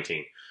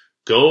 19,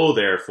 go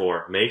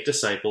therefore, make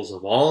disciples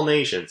of all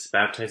nations,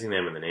 baptizing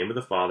them in the name of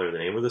the Father, the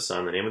name of the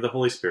Son, the name of the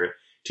Holy Spirit,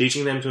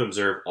 teaching them to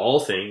observe all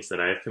things that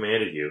I have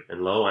commanded you,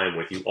 and lo, I am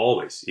with you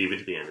always, even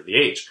to the end of the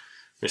age.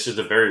 This is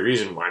the very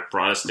reason why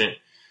Protestant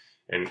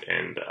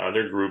and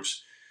other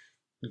groups,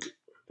 I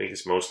think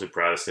it's mostly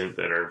Protestant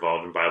that are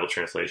involved in Bible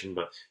translation,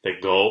 but they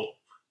go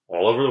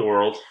all over the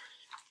world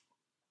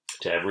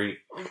to every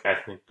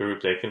ethnic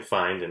group they can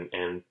find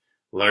and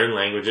learn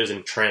languages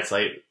and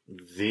translate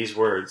these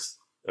words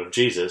of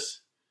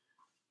Jesus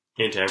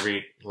into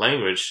every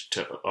language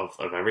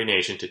of every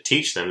nation, to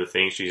teach them the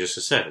things Jesus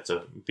has said. It's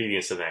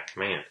obedience to that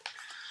command.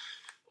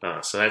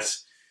 So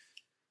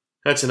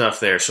that's enough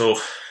there. So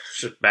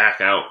just back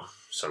out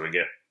so we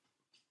get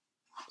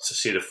to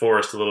see the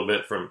forest a little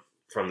bit from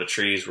the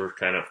trees we're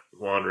kind of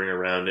wandering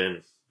around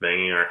in,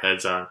 banging our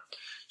heads on.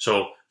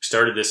 So we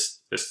started this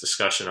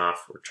discussion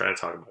off. We're trying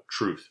to talk about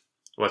truth.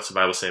 What's the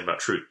Bible say about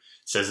truth?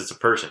 It says it's a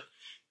person.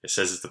 It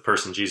says it's the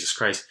person Jesus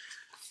Christ,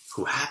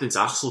 who happens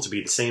also to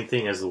be the same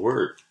thing as the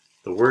Word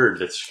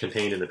that's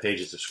contained in the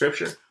pages of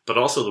Scripture, but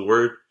also the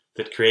Word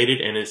that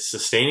created and is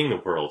sustaining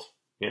the world.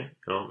 Yeah,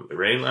 it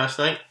rained last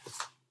night.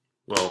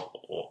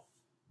 Well,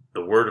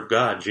 the Word of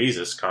God,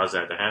 Jesus, caused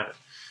that to happen.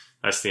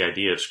 That's the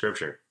idea of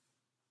Scripture.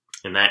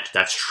 And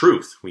that's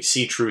truth. We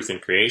see truth in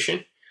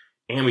creation,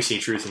 and we see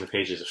truth in the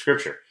pages of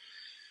Scripture.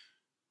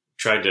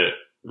 Tried to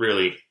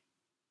really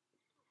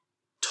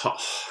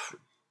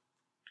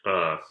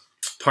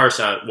parse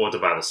out what the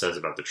Bible says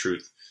about the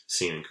truth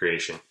seen in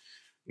creation,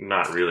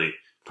 not really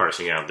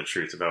parsing out the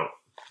truth about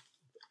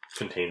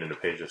contained in the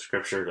page of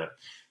Scripture.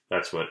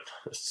 That's what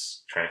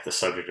the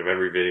subject of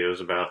every video is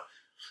about.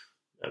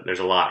 There's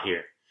a lot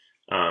here.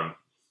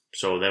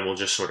 So then we'll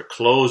just sort of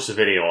close the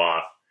video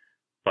off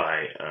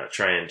by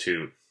trying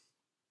to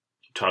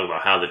talk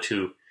about how the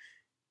two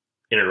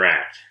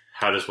interact.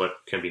 How does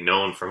what can be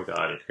known from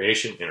God in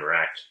creation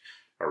interact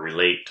or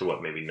relate to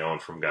what may be known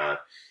from God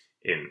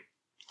in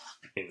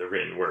the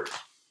written word?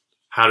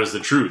 How does the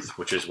truth,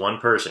 which is one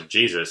person,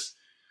 Jesus,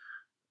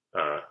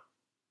 how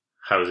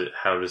do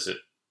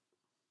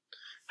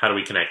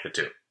we connect the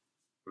two?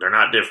 They're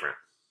not different.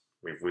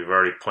 We've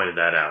already pointed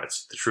that out.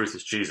 The truth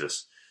is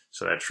Jesus.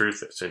 So that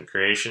truth that's in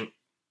creation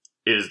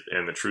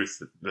and the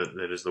truth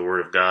that is the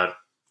Word of God,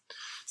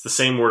 it's the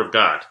same Word of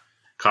God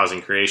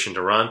causing creation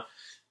to run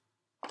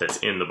that's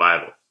in the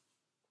Bible.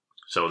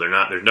 So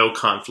there's no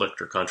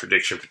conflict or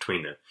contradiction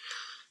between them.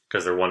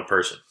 because they're one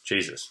person,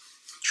 Jesus,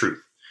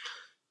 truth.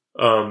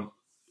 The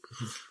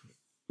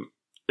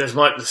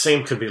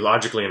same could be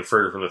logically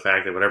inferred from the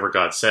fact that whatever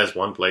God says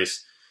one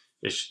place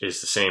is the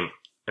same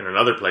in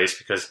another place,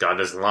 because God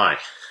doesn't lie.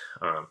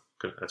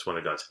 That's one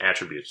of God's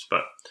attributes,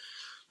 but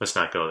let's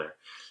not go there.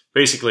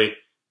 Basically,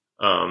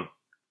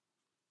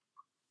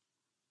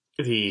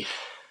 the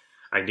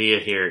idea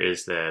here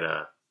is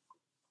that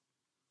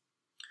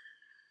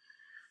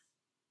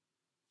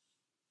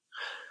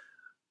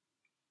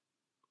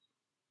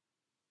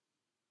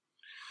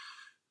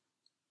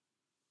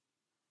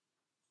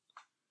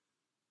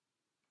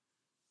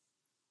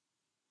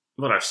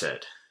what I've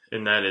said,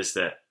 and that is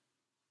that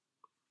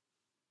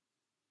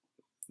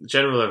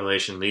general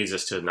revelation leads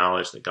us to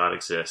acknowledge that God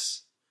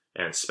exists,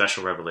 and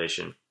special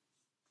revelation,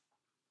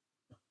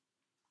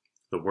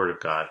 the Word of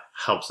God,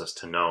 helps us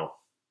to know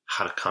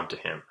how to come to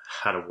Him,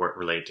 how to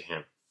relate to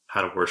Him,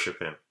 how to worship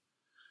Him.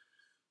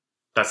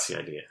 That's the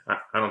idea.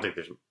 I don't think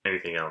there's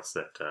anything else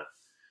that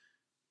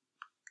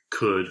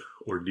could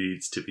or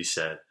needs to be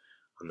said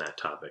on that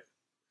topic.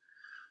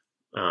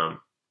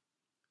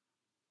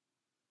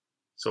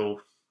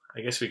 So I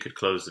guess we could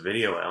close the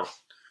video out,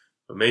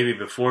 but maybe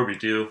before we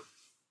do,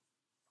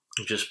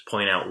 just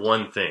point out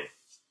one thing,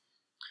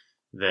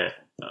 that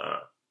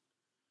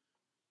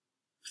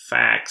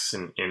facts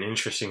and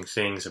interesting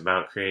things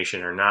about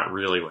creation are not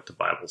really what the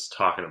Bible's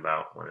talking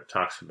about when it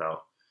talks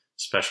about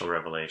special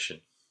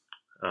revelation.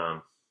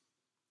 The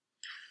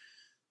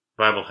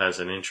Bible has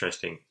an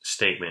interesting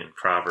statement in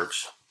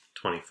Proverbs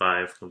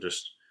 25. We'll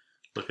just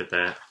look at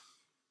that.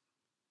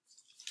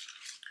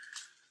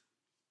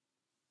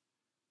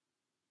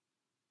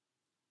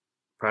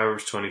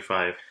 Proverbs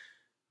 25,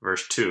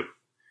 verse 2.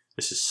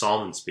 This is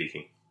Solomon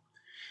speaking.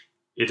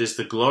 It is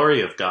the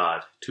glory of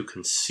God to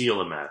conceal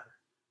a matter,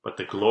 but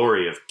the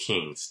glory of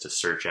kings to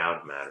search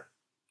out a matter.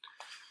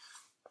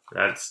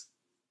 That's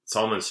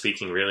Solomon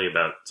speaking really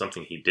about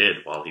something he did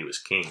while he was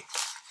king.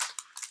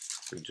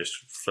 We just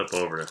flip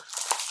over to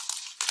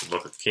the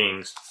book of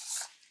Kings,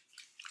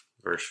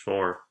 verse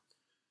 4.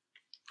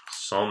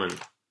 Solomon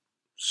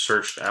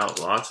searched out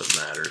lots of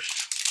matters.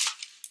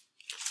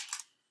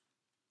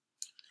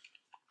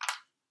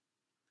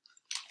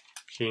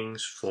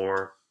 Kings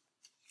 4,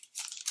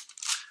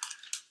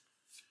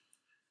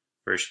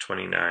 verse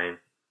 29.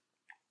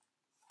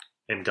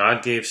 And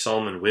God gave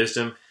Solomon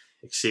wisdom,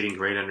 exceeding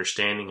great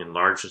understanding and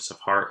largeness of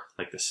heart,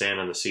 like the sand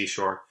on the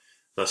seashore.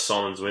 Thus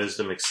Solomon's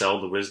wisdom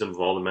excelled the wisdom of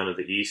all the men of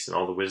the east and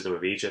all the wisdom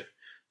of Egypt,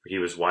 for he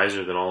was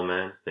wiser than all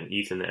men, than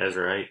Ethan the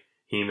Ezrahite,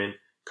 Heman,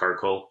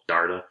 Karkol,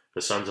 Darda,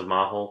 the sons of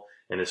Mahol,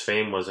 and his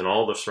fame was in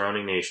all the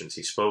surrounding nations.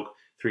 He spoke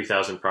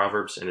 3,000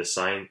 proverbs, and his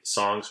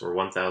songs were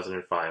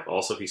 1,005.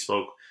 Also he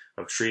spoke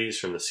of trees,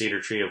 from the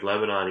cedar tree of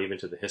Lebanon even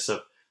to the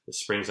hyssop that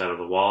springs out of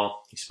the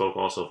wall. He spoke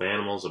also of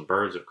animals, of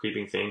birds, of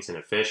creeping things, and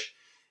of fish,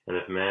 and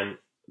of men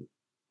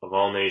of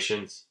all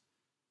nations.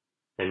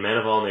 And men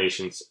of all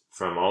nations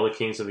from all the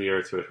kings of the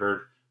earth who had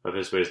heard of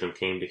his wisdom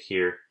came to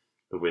hear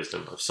the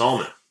wisdom of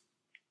Solomon.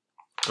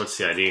 What's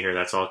the idea here?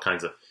 That's all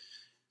kinds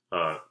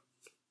of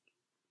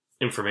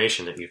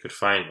information that you could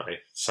find by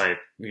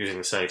using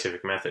the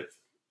scientific method.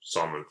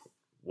 Solomon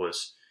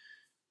was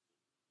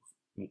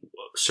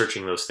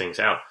searching those things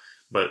out.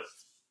 But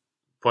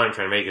the point I'm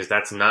trying to make is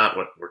that's not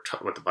what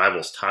what the Bible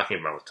is talking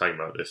about. It's talking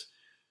about this,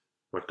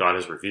 what God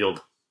has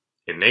revealed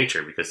in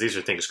nature, because these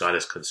are things God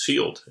has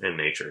concealed in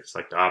nature. It's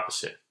like the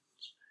opposite.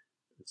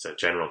 It's a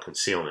general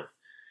concealment.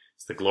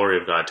 It's the glory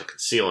of God to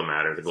conceal a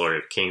matter, the glory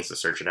of kings to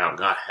search it out.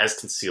 God has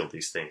concealed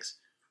these things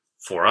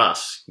for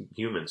us,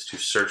 humans, to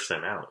search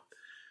them out.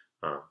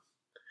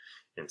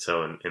 And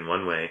so in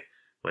one way,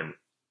 when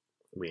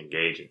we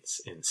engage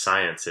in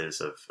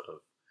sciences of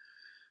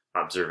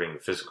observing the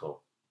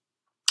physical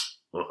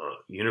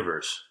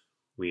universe,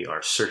 we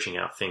are searching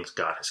out things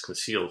God has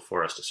concealed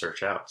for us to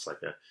search out. It's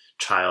like a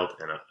child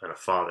and a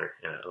father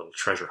in a little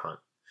treasure hunt.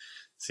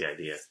 That's the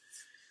idea.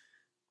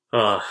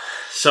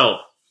 So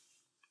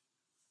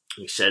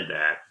we said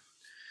that,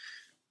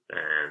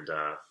 and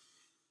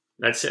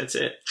that's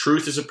it.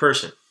 Truth is a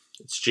person.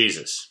 It's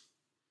Jesus.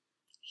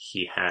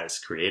 He has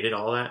created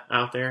all that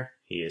out there.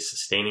 He is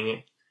sustaining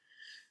it.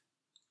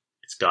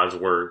 It's God's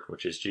word,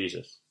 which is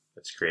Jesus,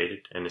 that's created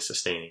and is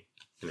sustaining.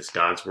 And it's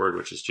God's word,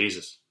 which is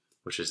Jesus,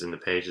 which is in the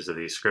pages of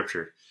these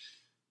scriptures.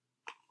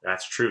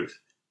 That's truth.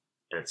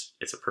 And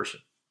it's a person.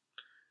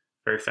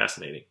 Very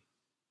fascinating.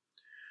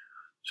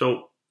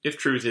 So if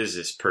truth is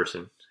this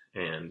person,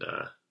 and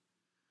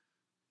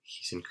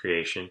he's in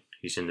creation,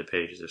 he's in the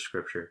pages of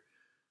scripture,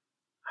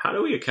 how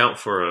do we account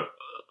for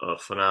a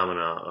phenomena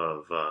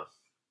of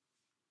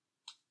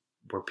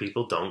where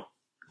people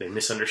they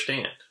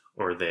misunderstand,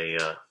 or they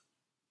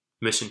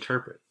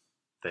misinterpret?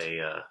 They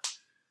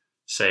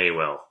say,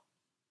 well,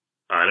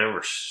 I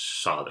never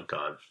saw that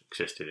God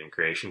existed in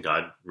creation.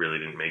 God really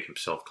didn't make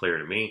himself clear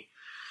to me.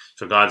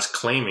 So God's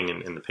claiming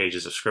in the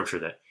pages of scripture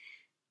that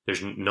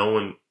there's no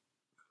one,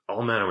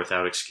 all men are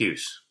without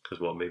excuse, because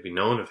what may be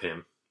known of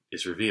him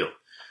is revealed.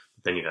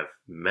 But then you have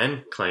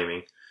men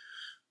claiming,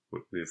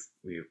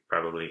 we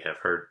probably have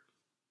heard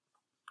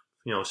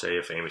say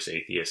a famous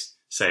atheist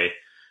say,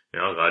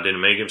 God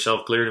didn't make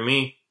himself clear to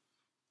me.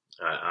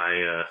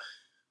 I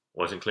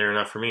wasn't clear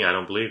enough for me. I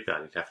don't believe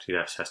God. He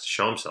has to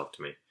show himself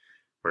to me.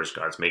 Whereas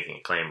God's making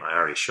a claim, I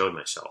already showed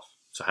myself.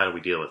 So how do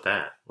we deal with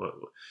that?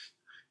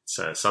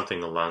 It's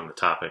something along the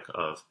topic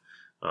of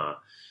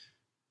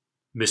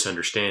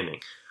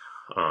misunderstanding.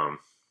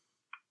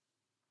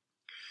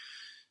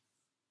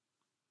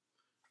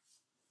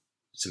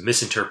 It's a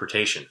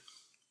misinterpretation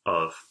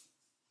of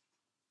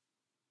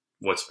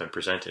what's been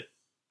presented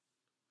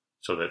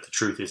so that the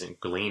truth isn't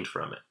gleaned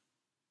from it.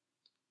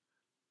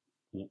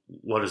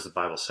 What does the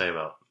Bible say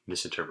about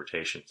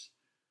misinterpretations?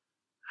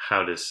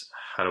 How do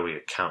we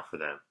account for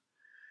them?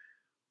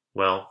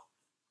 Well,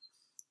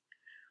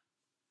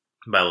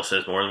 the Bible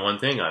says more than one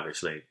thing,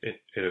 obviously.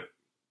 It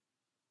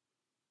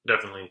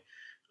definitely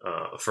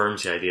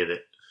affirms the idea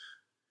that,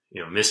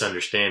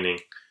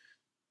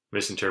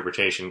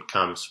 misinterpretation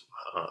comes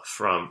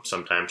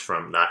sometimes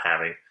from not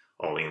having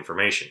all the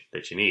information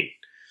that you need. You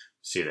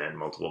see that in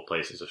multiple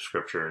places of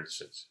Scripture.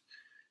 It's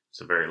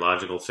a very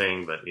logical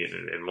thing, but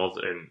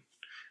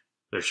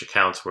there's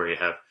accounts where you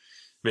have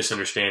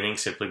misunderstanding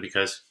simply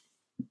because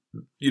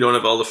you don't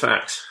have all the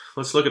facts.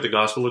 Let's look at the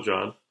Gospel of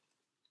John,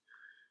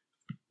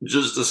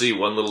 just to see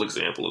one little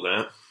example of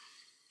that.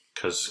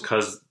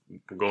 Because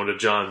we're going to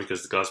John,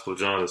 because the Gospel of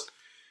John is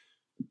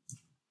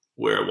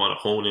where I want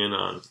to hone in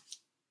on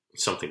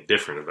something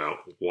different about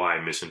why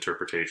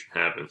misinterpretation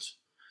happens.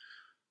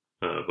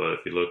 But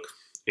if you look,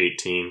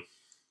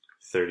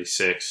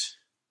 18:36,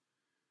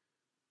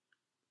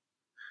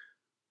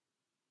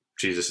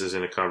 Jesus is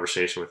in a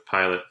conversation with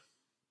Pilate.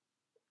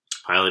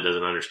 Pilate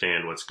doesn't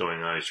understand what's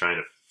going on. He's trying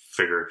to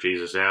figure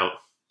Jesus out.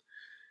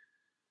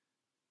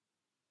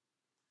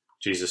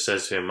 Jesus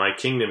says to him, "My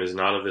kingdom is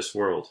not of this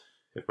world.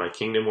 If my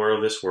kingdom were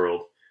of this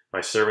world,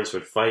 my servants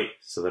would fight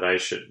so that I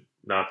should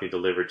not be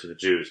delivered to the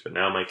Jews. But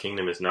now my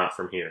kingdom is not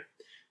from here."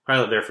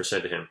 Pilate therefore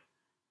said to him,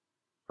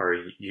 "Are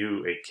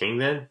you a king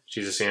then?"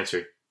 Jesus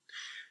answered,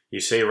 "You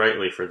say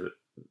rightly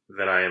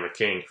that I am a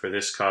king. For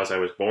this cause I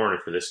was born,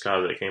 and for this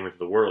cause I came into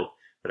the world,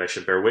 that I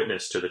should bear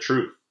witness to the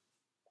truth.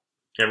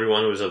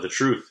 Everyone who is of the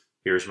truth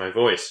hears my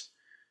voice."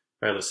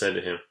 Pilate said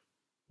to him,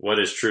 "What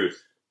is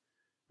truth?"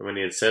 And when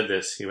he had said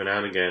this, he went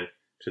out again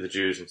to the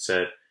Jews and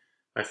said,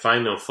 "I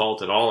find no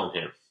fault at all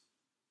in him."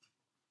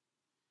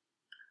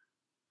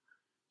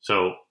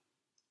 So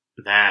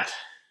that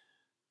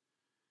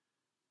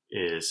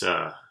is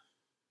a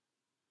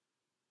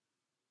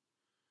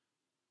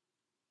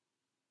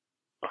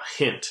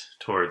hint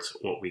towards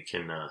what we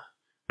can,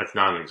 that's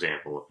not an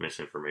example of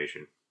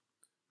misinformation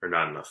or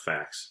not enough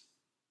facts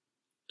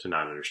to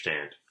not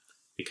understand.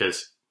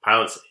 Because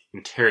Pilate's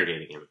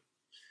interrogating him,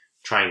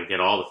 trying to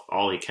get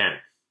all he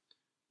can,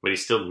 but he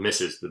still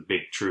misses the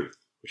big truth,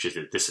 which is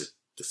that this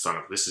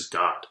is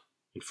God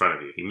in front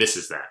of you. He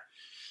misses that.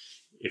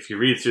 If you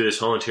read through this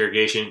whole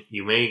interrogation,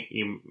 you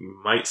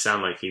might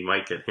sound like he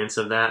might get hints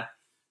of that,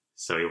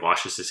 so he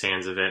washes his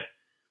hands of it,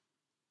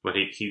 but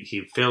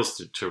he fails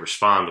to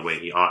respond the way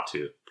he ought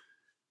to.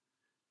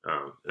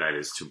 That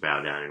is to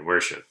bow down and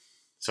worship.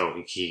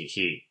 So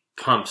he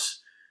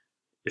pumps.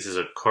 This is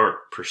a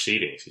court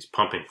proceedings. He's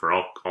pumping for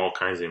all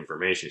kinds of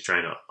information. He's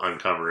trying to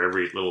uncover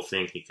every little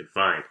thing he could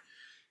find,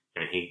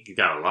 and he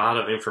got a lot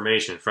of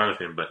information in front of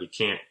him, but he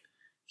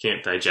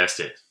can't digest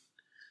it.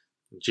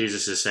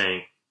 Jesus is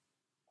saying,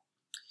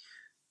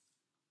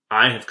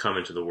 "I have come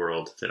into the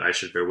world that I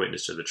should bear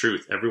witness to the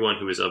truth. Everyone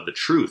who is of the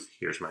truth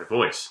hears my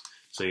voice."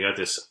 So you got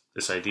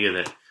this idea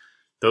that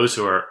those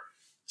who are,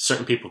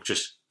 certain people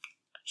just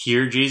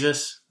hear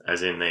Jesus,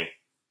 as in they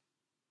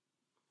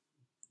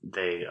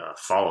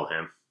follow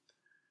him.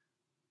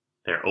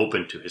 They're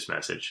open to his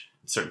message.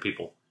 Certain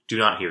people do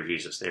not hear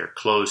Jesus. They are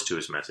closed to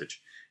his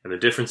message. And the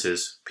difference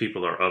is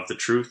people are of the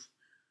truth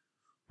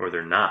or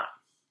they're not.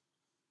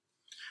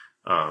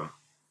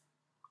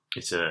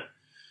 It's an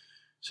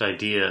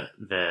idea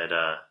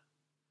that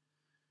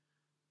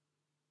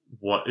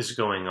what is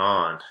going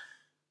on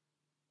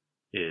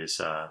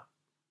is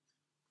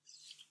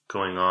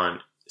going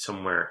on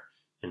somewhere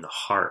in the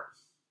heart.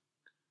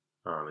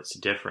 It's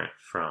different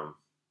from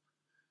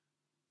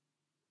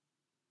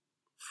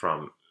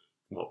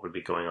what would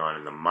be going on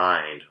in the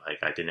mind.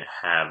 Like, I didn't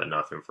have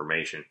enough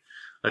information.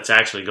 Let's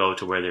actually go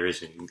to where there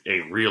is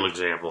a real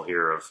example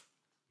here of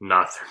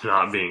not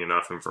being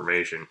enough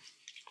information.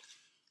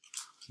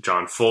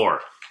 John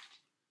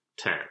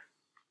 4:10,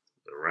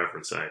 the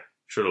reference I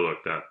should have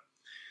looked up.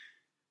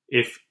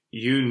 "If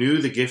you knew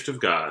the gift of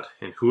God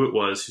and who it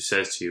was who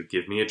says to you,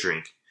 'Give me a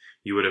drink,'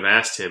 you would have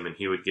asked him and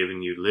he would have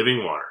given you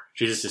living water."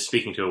 Jesus is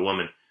speaking to a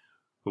woman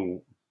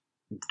who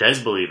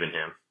does believe in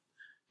him,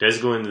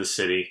 does go into the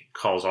city,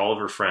 calls all of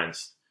her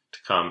friends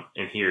to come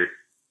and hear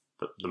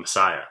the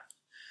Messiah.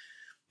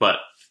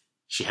 But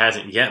she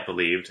hasn't yet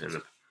believed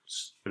in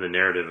the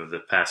narrative of the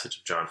passage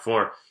of John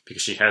 4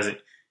 because she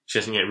hasn't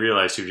yet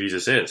realized who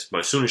Jesus is. But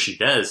as soon as she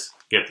does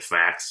get the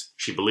facts,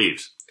 she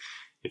believes.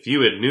 If you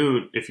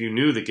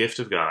knew the gift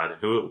of God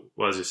and who it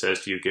was who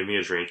says to you, 'Give me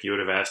a drink,' you would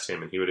have asked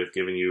him and he would have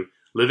given you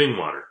living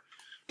water.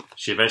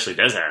 she eventually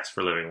does ask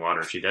for living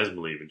water. She does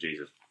believe in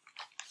Jesus.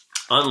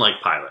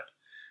 Unlike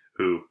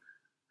Pilate,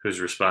 whose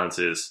response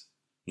is,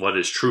 "What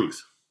is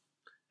truth?"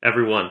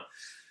 Everyone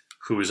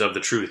who is of the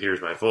truth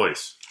hears my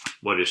voice.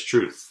 What is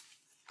truth?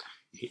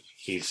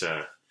 His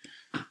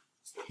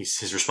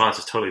response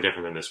is totally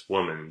different than this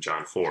woman in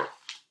John 4.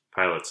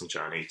 Pilate's in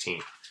John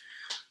 18.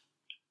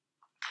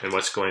 And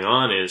what's going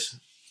on is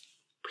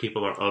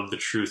people are of the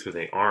truth or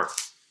they aren't.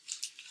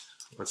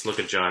 Let's look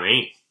at John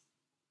 8,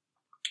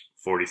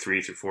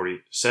 43 through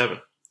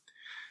 47.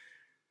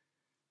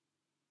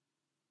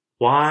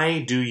 Why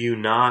do you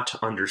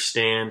not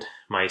understand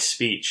my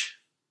speech?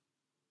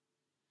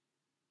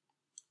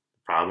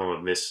 Problem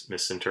of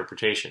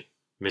misinterpretation,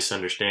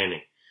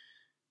 misunderstanding.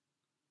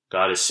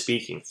 God is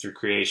speaking through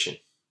creation,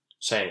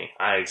 saying,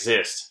 I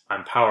exist,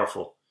 I'm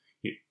powerful,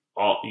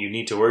 you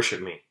need to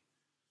worship me.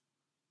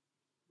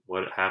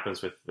 What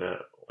happens in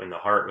the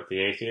heart with the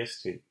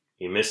atheist?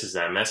 He misses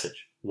that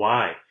message.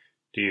 Why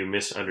do you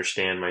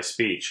misunderstand my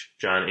speech?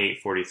 John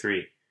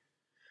 8:43.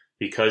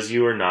 Because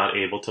you are not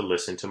able to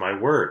listen to my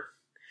word.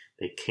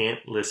 They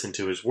can't listen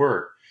to his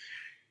word.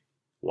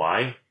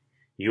 Why?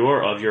 You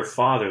are of your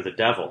father, the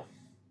devil,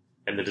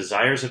 and the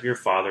desires of your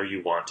father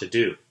you want to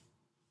do.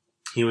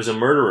 He was a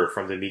murderer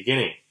from the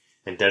beginning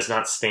and does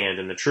not stand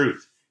in the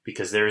truth,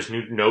 because there is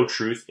no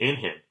truth in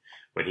him.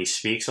 When he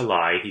speaks a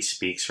lie, he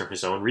speaks from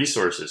his own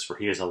resources, for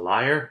he is a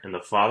liar and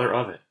the father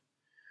of it.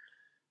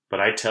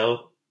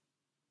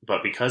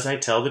 But because I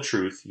tell the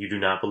truth, you do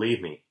not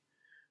believe me.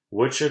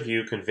 Which of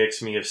you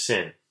convicts me of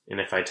sin?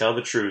 And if I tell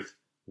the truth,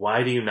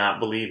 why do you not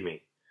believe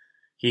me?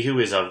 He who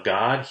is of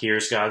God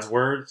hears God's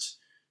words.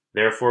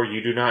 Therefore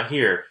you do not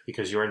hear,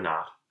 because you are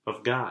not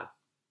of God.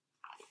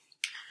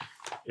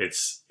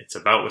 It's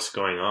about what's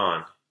going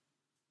on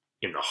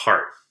in the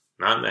heart,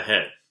 not in the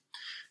head.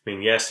 I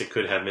mean, yes, it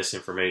could have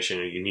misinformation,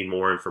 or you need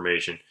more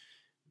information,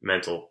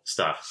 mental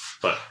stuff.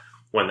 But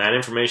when that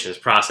information is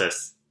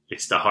processed,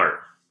 it's the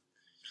heart.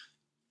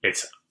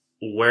 It's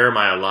where am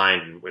I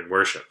aligned in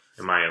worship?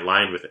 Am I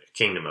aligned with a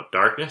kingdom of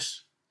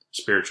darkness,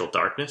 spiritual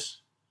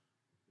darkness?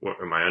 Or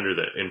am I under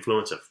the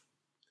influence of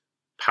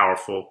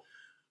powerful,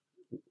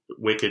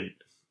 wicked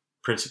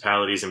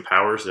principalities and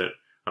powers? Am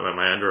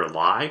I under a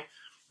lie?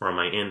 Or am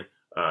I in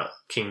a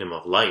kingdom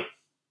of light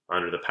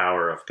under the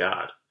power of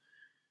God?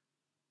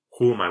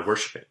 Who am I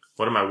worshiping?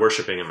 What am I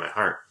worshiping in my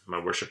heart? Am I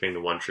worshiping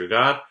the one true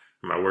God?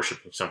 Or am I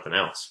worshiping something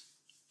else?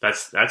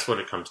 That's what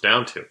it comes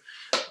down to.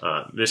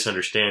 This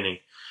understanding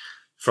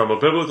from a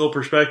biblical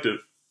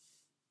perspective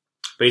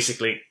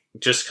basically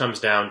just comes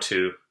down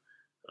to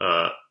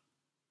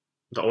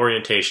the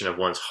orientation of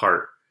one's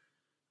heart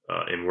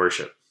in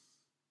worship.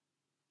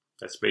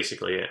 That's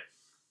basically it.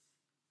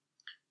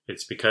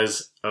 It's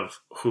because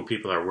of who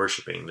people are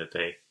worshiping that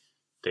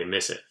they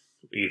miss it.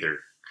 Either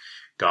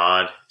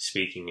God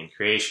speaking in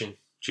creation,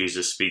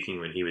 Jesus speaking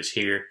when he was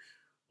here,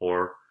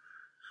 or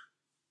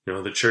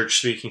the church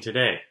speaking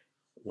today.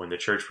 When the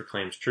church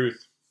proclaims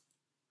truth,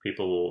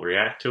 people will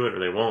react to it or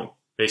they won't,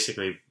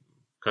 basically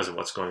because of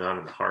what's going on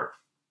in the heart.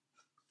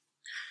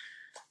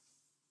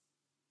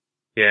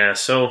 Yeah,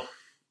 so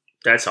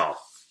that's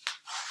all.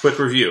 Quick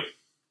review.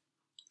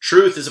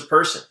 Truth is a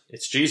person.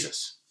 It's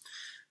Jesus.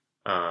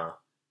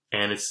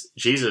 And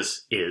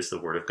Jesus is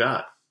the Word of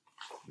God.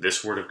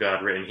 This Word of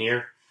God written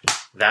here,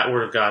 that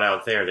Word of God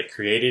out there that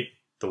created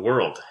the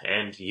world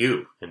and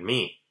you and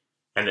me,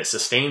 and that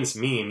sustains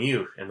me and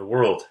you and the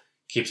world,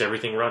 keeps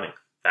everything running.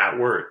 That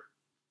Word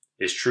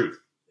is truth.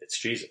 It's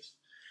Jesus.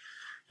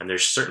 And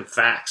there's certain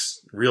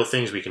facts, real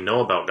things we can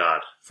know about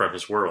God from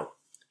his world,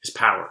 his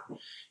power,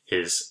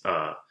 his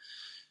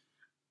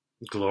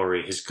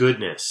glory, his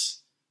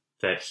goodness,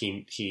 that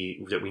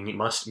we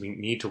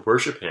need to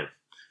worship him,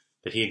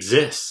 that he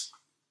exists.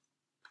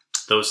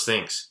 Those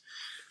things.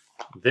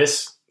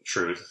 This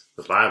truth,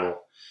 the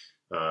Bible,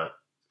 going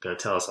to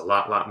tell us a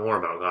lot more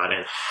about God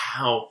and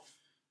how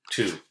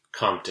to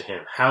come to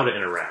him, how to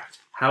interact,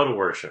 how to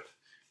worship.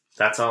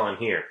 That's all in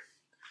here.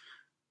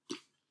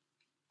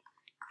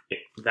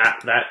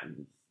 That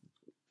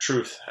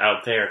truth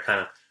out there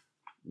kind of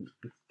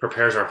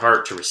prepares our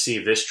heart to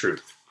receive this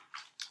truth.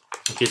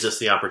 It gives us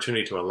the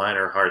opportunity to align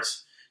our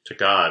hearts to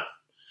God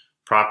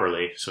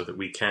properly so that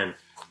we can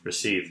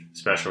receive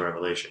special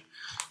revelation.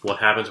 What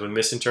happens with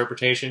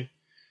misinterpretation?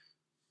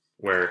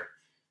 Where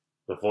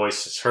the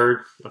voice is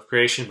heard of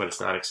creation, but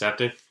it's not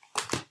accepted.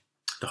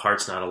 The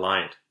heart's not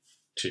aligned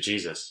to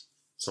Jesus.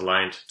 It's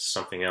aligned to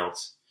something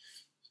else.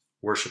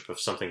 Worship of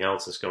something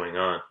else is going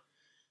on.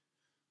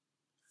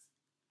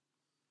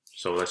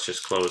 So let's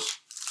just close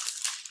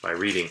by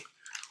reading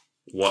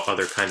what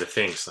other kind of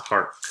things the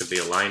heart could be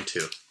aligned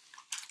to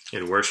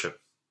in worship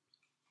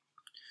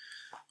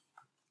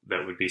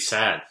that would be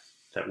sad,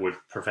 that would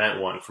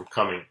prevent one from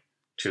coming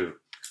to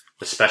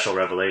the special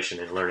revelation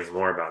and learning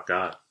more about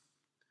God.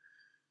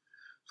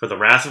 For the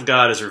wrath of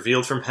God is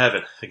revealed from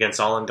heaven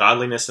against all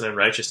ungodliness and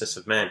unrighteousness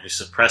of men who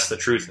suppress the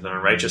truth in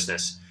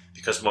unrighteousness,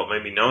 because what may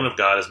be known of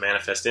God is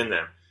manifest in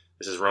them.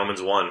 This is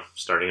Romans 1,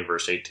 starting in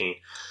verse 18.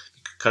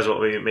 Because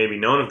what may be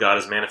known of God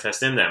is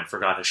manifest in them, for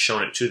God has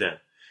shown it to them.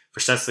 For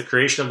since the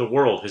creation of the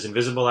world, his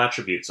invisible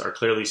attributes are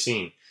clearly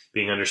seen,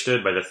 being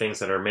understood by the things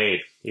that are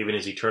made, even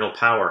his eternal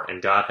power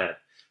and Godhead,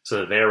 so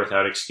that they are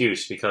without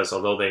excuse, because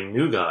although they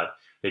knew God,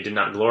 they did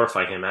not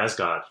glorify him as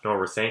God, nor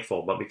were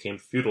thankful, but became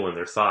futile in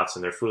their thoughts,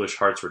 and their foolish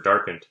hearts were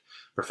darkened.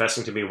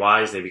 Professing to be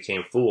wise, they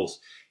became fools,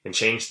 and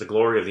changed the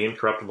glory of the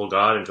incorruptible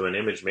God into an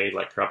image made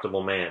like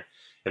corruptible man,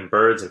 and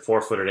birds, and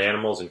four-footed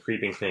animals, and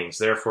creeping things.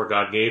 Therefore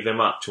God gave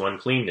them up to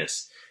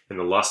uncleanness, in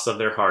the lusts of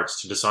their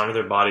hearts, to dishonor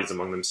their bodies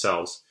among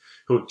themselves,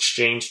 who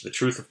exchanged the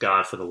truth of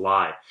God for the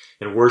lie,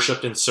 and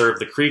worshipped and served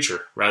the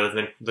creature rather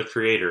than the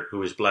Creator,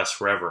 who is blessed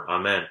forever.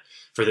 Amen.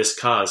 For this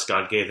cause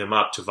God gave them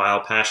up to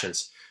vile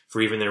passions,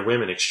 for even their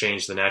women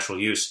exchanged the natural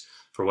use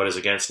for what is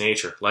against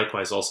nature.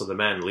 Likewise also the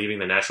men, leaving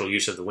the natural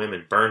use of the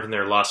women, burned in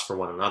their lust for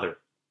one another.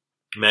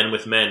 Men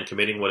with men,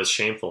 committing what is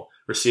shameful,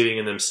 receiving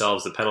in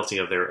themselves the penalty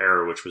of their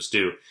error which was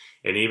due.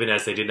 And even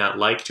as they did not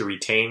like to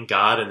retain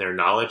God in their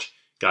knowledge,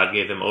 God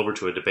gave them over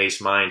to a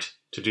debased mind,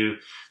 to do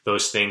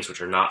those things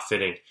which are not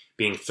fitting,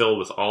 being filled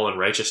with all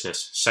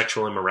unrighteousness,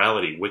 sexual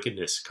immorality,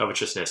 wickedness,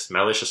 covetousness,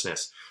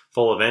 maliciousness,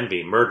 full of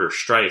envy, murder,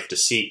 strife,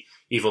 deceit,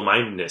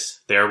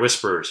 evil-mindedness. They are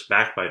whisperers,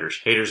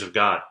 backbiters, haters of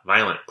God,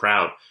 violent,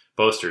 proud,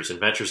 boasters,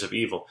 inventors of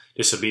evil,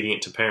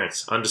 disobedient to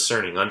parents,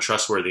 undiscerning,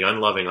 untrustworthy,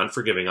 unloving,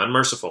 unforgiving,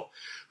 unmerciful,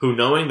 who,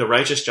 knowing the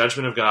righteous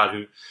judgment of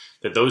God,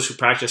 that those who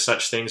practice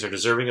such things are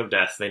deserving of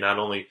death, they not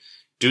only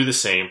do the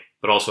same,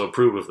 but also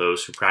approve of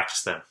those who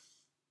practice them.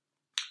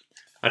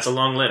 That's a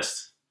long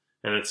list,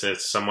 and it's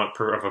somewhat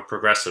of a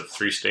progressive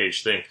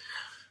three-stage thing.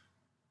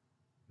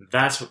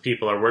 That's what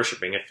people are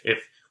worshiping.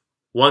 If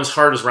one's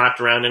heart is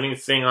wrapped around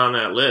anything on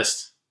that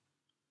list,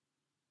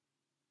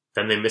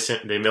 then they miss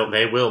it.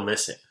 They will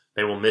miss it.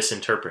 They will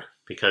misinterpret,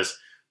 because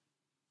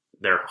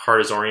their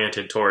heart is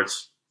oriented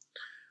towards,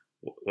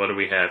 what do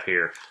we have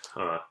here?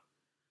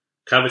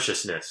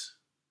 Covetousness,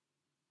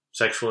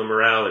 sexual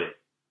immorality,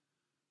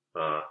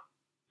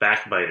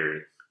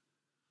 backbiter,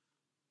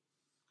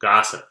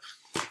 gossip.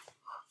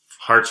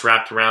 Hearts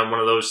wrapped around one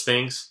of those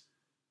things.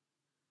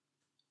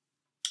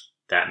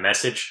 That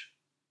message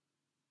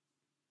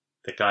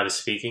that God is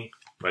speaking,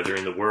 whether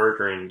in the Word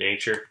or in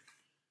nature,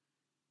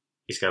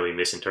 is going to be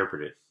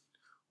misinterpreted.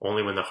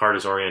 Only when the heart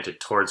is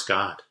oriented towards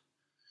God,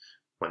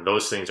 when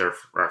those things are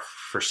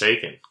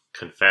forsaken,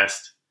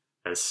 confessed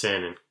as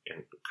sin,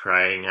 and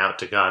crying out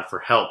to God for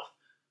help,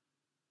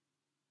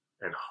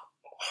 and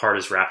heart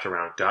is wrapped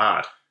around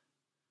God,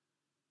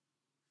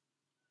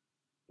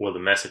 will the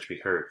message be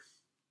heard,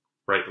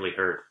 rightly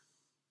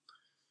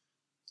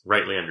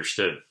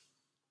understood,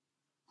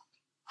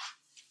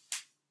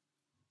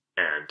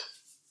 and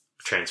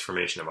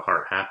transformation of a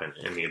heart happen,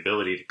 and the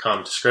ability to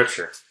come to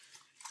Scripture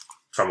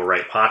from a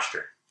right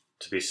posture,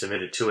 to be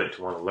submitted to it,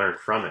 to want to learn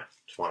from it,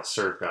 to want to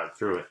serve God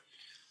through it.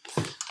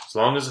 As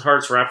long as the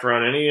heart's wrapped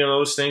around any of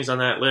those things on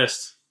that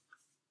list,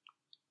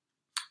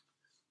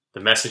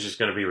 the message is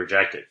going to be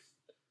rejected,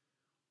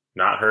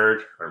 not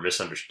heard, or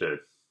misunderstood.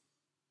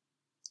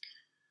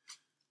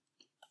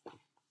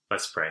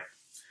 Let's pray.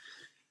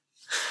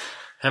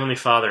 Heavenly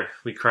Father,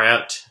 we cry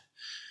out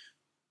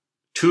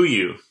to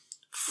you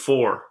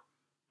for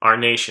our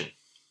nation,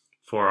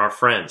 for our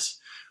friends,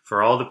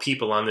 for all the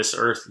people on this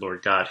earth,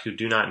 Lord God, who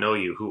do not know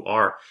you, who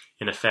are,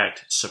 in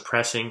effect,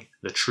 suppressing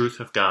the truth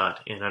of God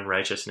in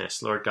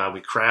unrighteousness. Lord God,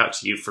 we cry out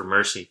to you for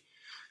mercy.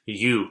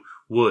 You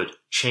would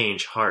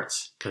change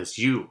hearts, because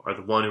you are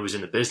the one who is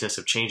in the business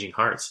of changing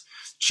hearts.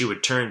 That you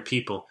would turn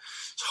people's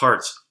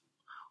hearts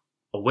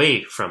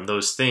away from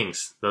those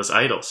things, those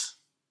idols.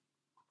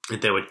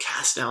 That they would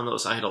cast down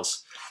those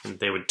idols, and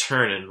they would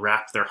turn and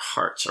wrap their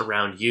hearts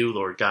around you,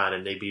 Lord God,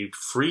 and they'd be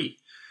free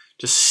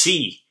to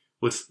see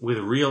with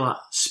real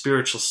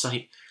spiritual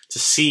sight, to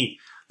see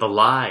the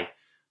lie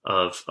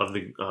of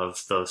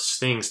those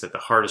things that the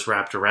heart is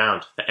wrapped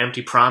around, the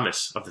empty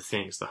promise of the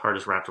things the heart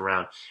is wrapped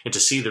around, and to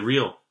see the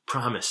real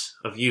promise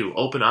of you.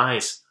 Open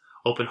eyes,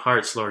 open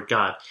hearts, Lord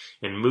God,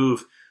 and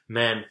move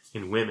men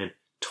and women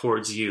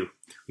towards you.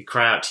 We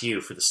cry out to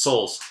you for the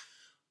souls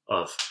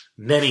of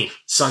many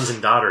sons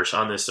and daughters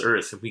on this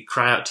earth, and we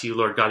cry out to you,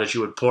 Lord God, that you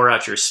would pour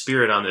out your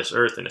Spirit on this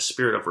earth, in a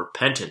spirit of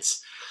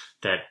repentance,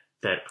 that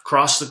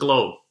across the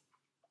globe,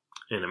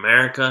 in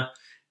America,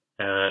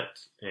 and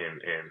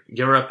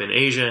Europe, and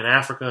Asia, and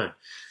Africa, and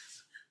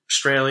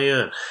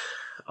Australia,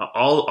 and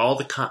all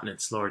the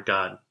continents, Lord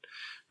God,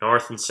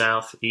 north and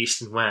south,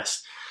 east and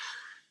west,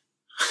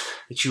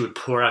 that you would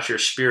pour out your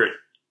Spirit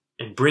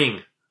and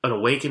bring an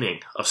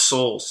awakening of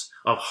souls,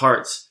 of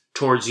hearts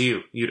towards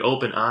you. You'd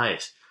open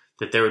eyes,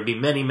 that there would be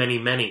many, many,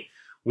 many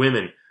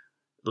women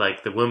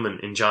like the woman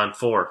in John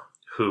 4,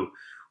 who,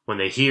 when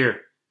they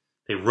hear,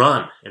 they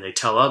run and they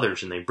tell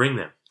others and they bring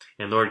them.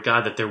 And Lord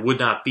God, that there would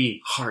not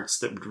be hearts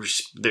that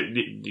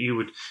you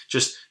would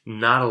just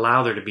not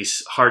allow there to be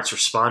hearts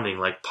responding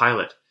like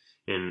Pilate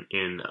in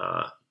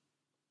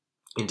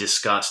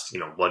disgust.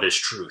 What is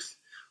truth?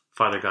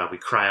 Father God, we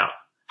cry out,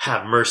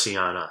 have mercy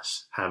on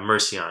us. Have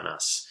mercy on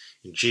us.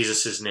 In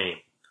Jesus' name,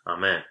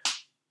 amen.